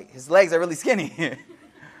his legs are really skinny.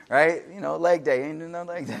 Right? You know, leg day. Ain't no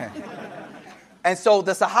leg day. And so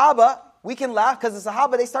the Sahaba, we can laugh because the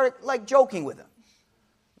Sahaba, they started like joking with him.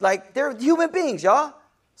 Like, they're human beings, y'all.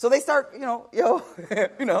 So they start, I don't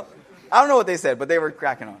know what they said, but they were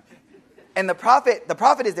cracking on. And the Prophet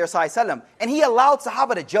is there, sallallahu alaihi wasallam, and he allowed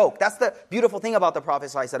Sahaba to joke. That's the beautiful thing about the Prophet,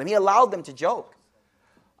 sallallahu alaihi wasallam. He allowed them to joke.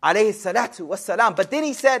 Alayhi salatu wassalam. But then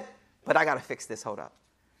he said, but I got to fix this, hold up.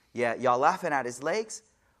 Yeah, y'all laughing at his legs,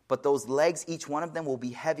 but those legs, each one of them will be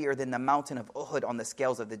heavier than the mountain of Uhud on the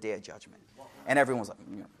scales of the Day of Judgment. And everyone's like,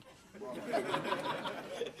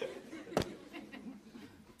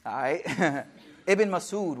 All right. Ibn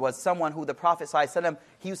Mas'ud was someone who the Prophet ﷺ,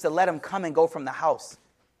 he used to let him come and go from the house.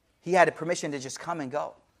 He had permission to just come and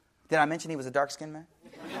go. Did I mention he was a dark-skinned man?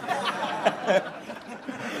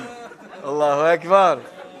 Allahu Akbar.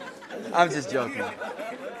 I'm just joking.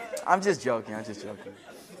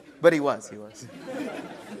 But he was.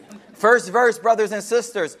 First verse, brothers and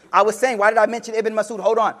sisters. I was saying, why did I mention Ibn Mas'ud?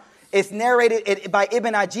 Hold on. It's narrated by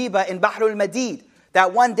Ibn Ajiba in Bahrul Madid.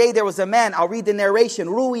 That one day there was a man, I'll read the narration.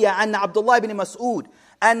 Ruwiya anna Abdullah ibn Mas'ud,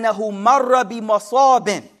 annahu marra bi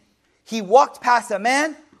masabin. He walked past a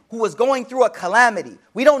man who was going through a calamity.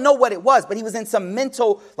 We don't know what it was, but he was in some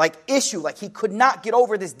mental issue, he could not get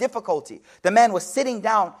over this difficulty. The man was sitting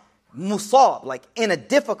down, musab, in a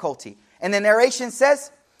difficulty. And the narration says,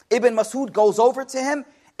 Ibn Mas'ud goes over to him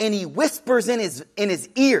and he whispers in his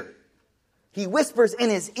ear. He whispers in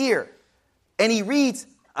his ear and he reads,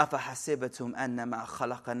 أَفَحَسِبَتُمْ أَنَّمَا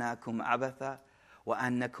خَلَقَنَاكُمْ عَبَثًا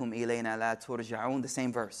وَأَنَّكُمْ إِلَيْنَا لَا تُرْجَعُونَ. The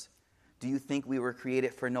same verse. Do you think we were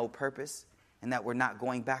created for no purpose and that we're not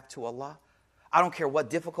going back to Allah? I don't care what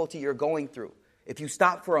difficulty you're going through. If you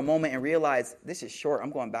stop for a moment and realize, this is short,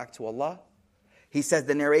 I'm going back to Allah. He says,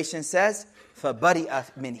 the narration says, فَبَرِئَ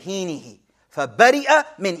مِنْ هِينِهِ. فَبَرِئَ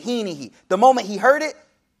مِنْ هِينِهِ. The moment he heard it,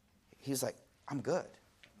 he was like, I'm good.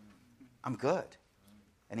 And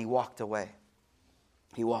he walked away.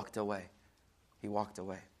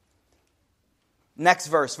 Next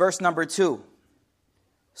verse, verse number 2.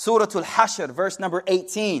 Surah Al-Hashr, verse number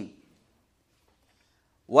 18.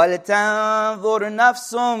 وَلْتَنظُرْ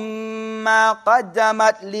نَفْسٌ مَا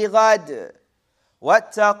قَدَّمَتْ لِغَدٍ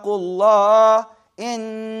وَاتَّقُوا اللَّهَ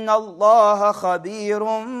إِنَّ اللَّهَ خَبِيرٌ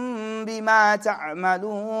بِمَا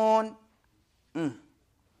تَعْمَلُونَ.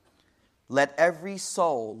 Let every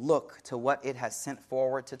soul look to what it has sent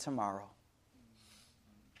forward to tomorrow.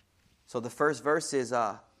 So the first verse is,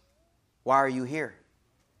 why are you here?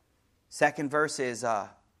 Second verse is,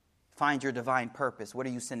 find your divine purpose. What are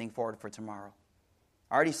you sending forward for tomorrow?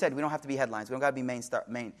 I already said we don't have to be headlines. We don't got to be main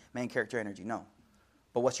character energy. No.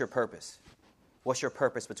 But what's your purpose? What's your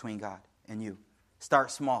purpose between God and you?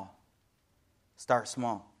 Start small.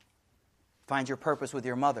 Find your purpose with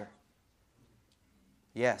your mother.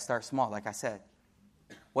 Yeah, start small, like I said.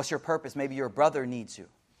 What's your purpose? Maybe your brother needs you.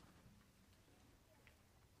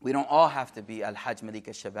 We don't all have to be Al-Hajj Malik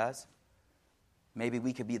al-Shabazz. Maybe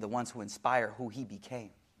we could be the ones who inspire who he became.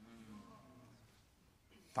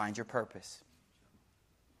 Find your purpose.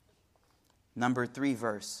 Number 3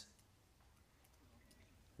 verse.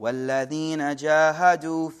 وَالَّذِينَ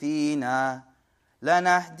جَاهَدُوا فِينَا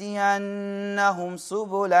لَنَهْدِيَنَّهُمْ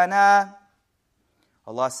سُبُلَنَا.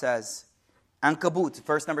 Allah says, Ankabut,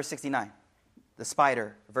 verse number 69. The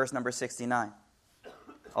spider, verse number 69.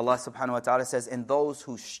 Allah subhanahu wa ta'ala says, and those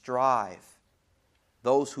who strive,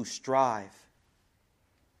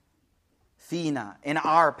 fina, in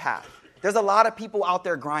our path. There's a lot of people out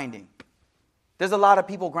there grinding. Every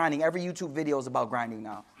YouTube video is about grinding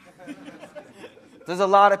now. There's a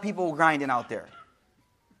lot of people grinding out there.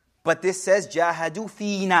 But this says, jahadu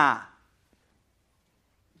fina.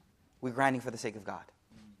 We're grinding for the sake of God.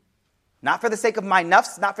 Not for the sake of my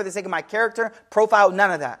nafs, not for the sake of my character, profile,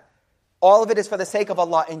 none of that. All of it is for the sake of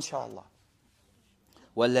Allah, inshallah.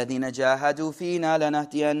 وَالَّذِينَ جَاهَدُوا فِينَا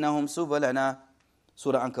لَنَهْدِيَنَّهُمْ سُبُلَنَا.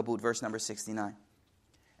 Surah Ankabut, verse number 69.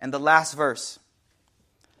 And the last verse.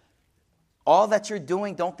 All that you're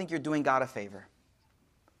doing, don't think you're doing God a favor.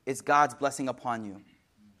 It's God's blessing upon you.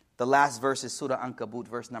 The last verse is Surah Ankabut,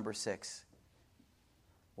 verse number 6.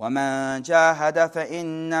 وَمَنْ جَاهَدَ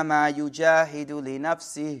فَإِنَّمَا يُجَاهِدُ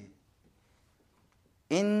لِنَفْسِهِ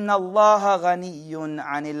إِنَّ اللَّهَ غَنِيٌّ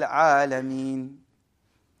عَنِ الْعَالَمِينَ.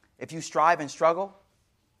 If you strive and struggle,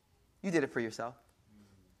 you did it for yourself.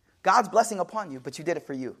 God's blessing upon you, but you did it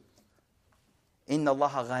for you. Inna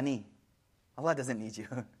Allah ghani. Allah doesn't need you.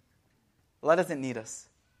 Allah doesn't need us.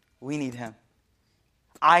 We need Him.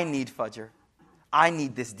 I need Fajr. I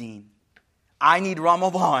need this deen. I need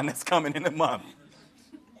Ramadan that's coming in a month.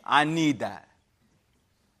 I need that.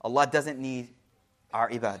 Allah doesn't need our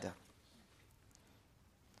ibadah.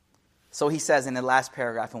 So he says in the last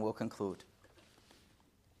paragraph, and we'll conclude.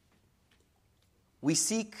 We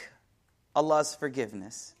seek Allah's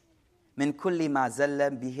forgiveness min kulli ma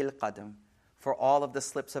zalla bihil qadam, for all of the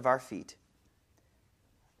slips of our feet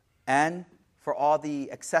and for all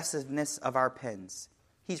the excessiveness of our pens.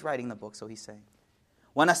 He's writing the book, so he's saying.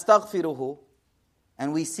 Wa nastaghfiruhu,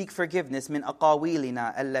 and we seek forgiveness min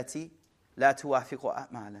aqawilina allati la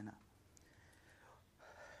tuwafiqu a'malana.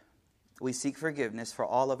 We seek forgiveness for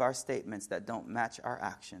all of our statements that don't match our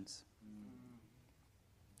actions.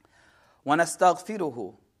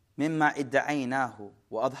 وَنَسْتَغْفِرُهُ مِمَّا إِدَّعَيْنَاهُ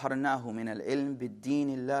وَأَظْهَرْنَاهُ مِنَ الْعِلْمِ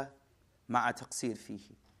بِالدِّينِ اللَّهِ مَعَ تَقْصِيرٍ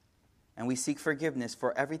فِيهِ. And we seek forgiveness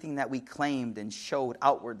for everything that we claimed and showed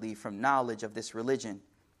outwardly from knowledge of this religion,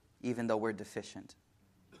 even though we're deficient.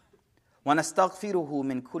 وَنَسْتَغْفِرُهُ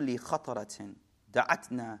مِنْ كُلِّ خَطَرَةٍ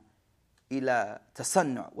دَعَتْنَا إِلَى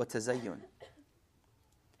تَصَنُّعٍ وَتَزَيُّنٍ.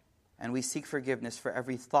 And we seek forgiveness for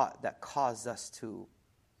every thought that caused us to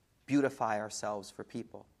beautify ourselves for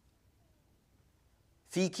people.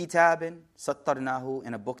 في كتاب سطرناه,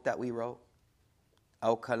 in a book that we wrote,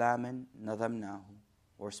 أو كلام نظمناه,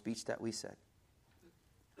 or speech that we said,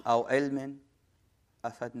 أو علم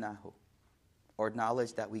أفدناه, or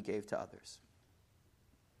knowledge that we gave to others.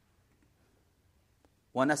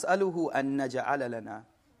 ونسأله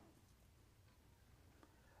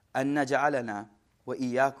أن نجعلنا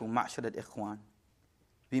وإياكم معشر الإخوان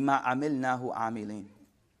بما عملناه عاملين.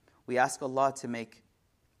 We ask Allah to make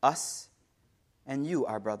us and you,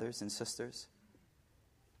 our brothers and sisters,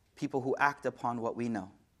 people who act upon what we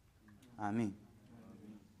know. Ameen.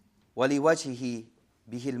 وَلِوَجْهِهِ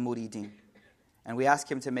بِهِ الْمُرِيدِينَ. And we ask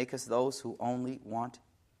Him to make us those who only want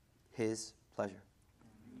His pleasure.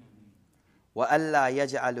 وَأَلَّا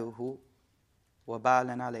يَجْعَلُهُ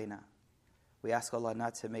وَبَالًا عَلَيْنَا. We ask Allah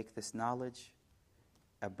not to make this knowledge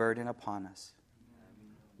a burden upon us.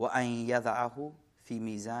 وَأَن يَضَعَهُ فِي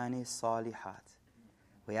مِيزَانِ الصَّالِحَاتِ.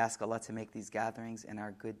 We ask Allah to make these gatherings in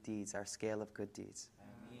our good deeds, our scale of good deeds.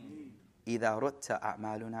 إِذَا رُدْتَ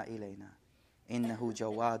أَعْمَالُنَا إِلَيْنَا إِنَّهُ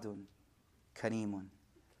جَوَادٌ كَرِيمٌ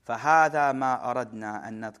فَهَذَا مَا أَرَدْنَا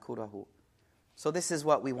أَن نَذْكُرَهُ. So this is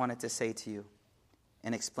what we wanted to say to you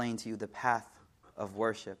and explain to you the path of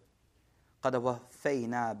worship. قَدْ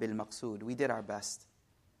وَفَّيْنَا بِالْمَقْصُودِ. We did our best.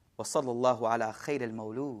 وَصَلَّى اللَّهُ عَلَى خَيْرِ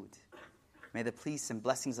الْمَوْلُودِ. May the peace and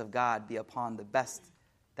blessings of God be upon the best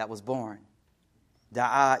that was born.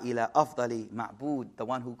 دَعَا إِلَى أَفْضَلِ مَعْبُودٍ. The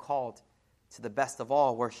one who called to the best of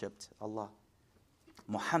all worshipped, Allah.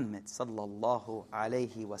 Muhammad sallallahu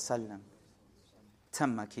alayhi wa sallam.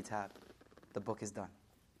 Tamma kitab. The book is done.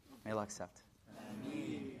 May Allah accept.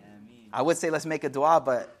 Ameen. I would say let's make a dua,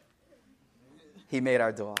 but He made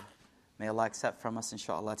our dua. May Allah accept from us,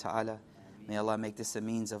 inshaAllah ta'ala. May Allah make this a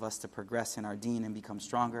means of us to progress in our deen and become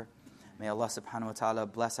stronger. May Allah subhanahu wa ta'ala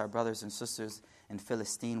bless our brothers and sisters in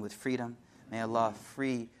Philistine with freedom. May Allah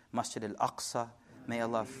free Masjid al-Aqsa. May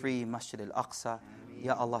Allah free Masjid al-Aqsa.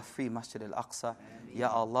 Ya Allah, free Masjid al-Aqsa. Ya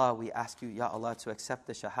Allah, we ask you, Ya Allah, to accept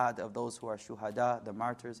the shahada of those who are shuhada, the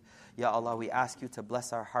martyrs. Ya Allah, we ask you to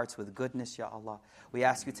bless our hearts with goodness, Ya Allah. We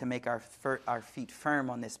ask you to make our feet firm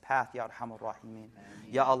on this path, Ya Arhamar Rahimin.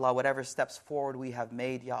 Ya Allah, whatever steps forward we have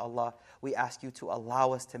made, Ya Allah, we ask you to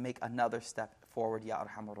allow us to make another step forward, Ya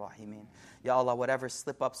Arhamar Rahimin. Ya Allah, whatever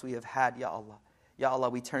slip-ups we have had, Ya Allah. Ya Allah,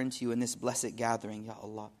 we turn to you in this blessed gathering, Ya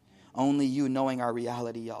Allah. Only you knowing our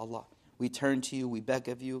reality, Ya Allah. We turn to you, we beg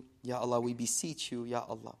of you, Ya Allah, we beseech you, Ya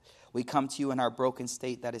Allah. We come to you in our broken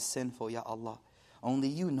state that is sinful, Ya Allah. Only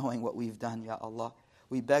you knowing what we've done, Ya Allah.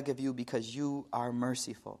 We beg of you because you are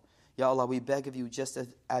merciful. Ya Allah, we beg of you just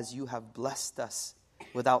as you have blessed us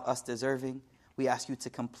without us deserving. We ask you to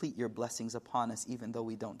complete your blessings upon us even though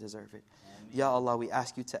we don't deserve it. Ya Allah, we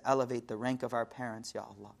ask you to elevate the rank of our parents, Ya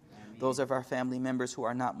Allah. Those of our family members who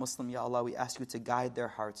are not Muslim, Ya Allah, we ask you to guide their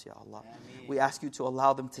hearts, Ya Allah. We ask you to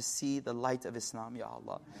allow them to see the light of Islam, Ya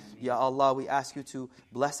Allah. Ya Allah, we ask you to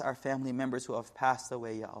bless our family members who have passed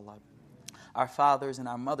away, Ya Allah. Our fathers and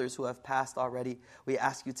our mothers who have passed already, we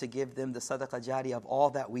ask you to give them the sadaqah jariyah of all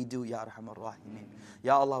that we do, Ya Arhamar Rahimin.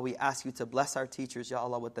 Ya Allah, we ask you to bless our teachers, Ya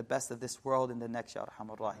Allah, with the best of this world and the next, Ya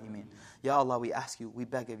Arhamar Rahimin. Ya Allah, we ask you, we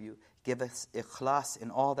beg of you, give us ikhlas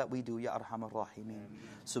in all that we do, Ya Arhamar Rahimin.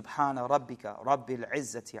 Subhana rabbika rabbil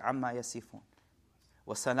izzati amma yasifun.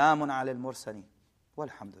 Wa salamun ala al-mursalin.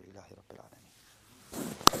 Walhamdulillahi rabbil alameen.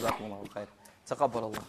 Jazakumullahu khair. Taqabbal Allah.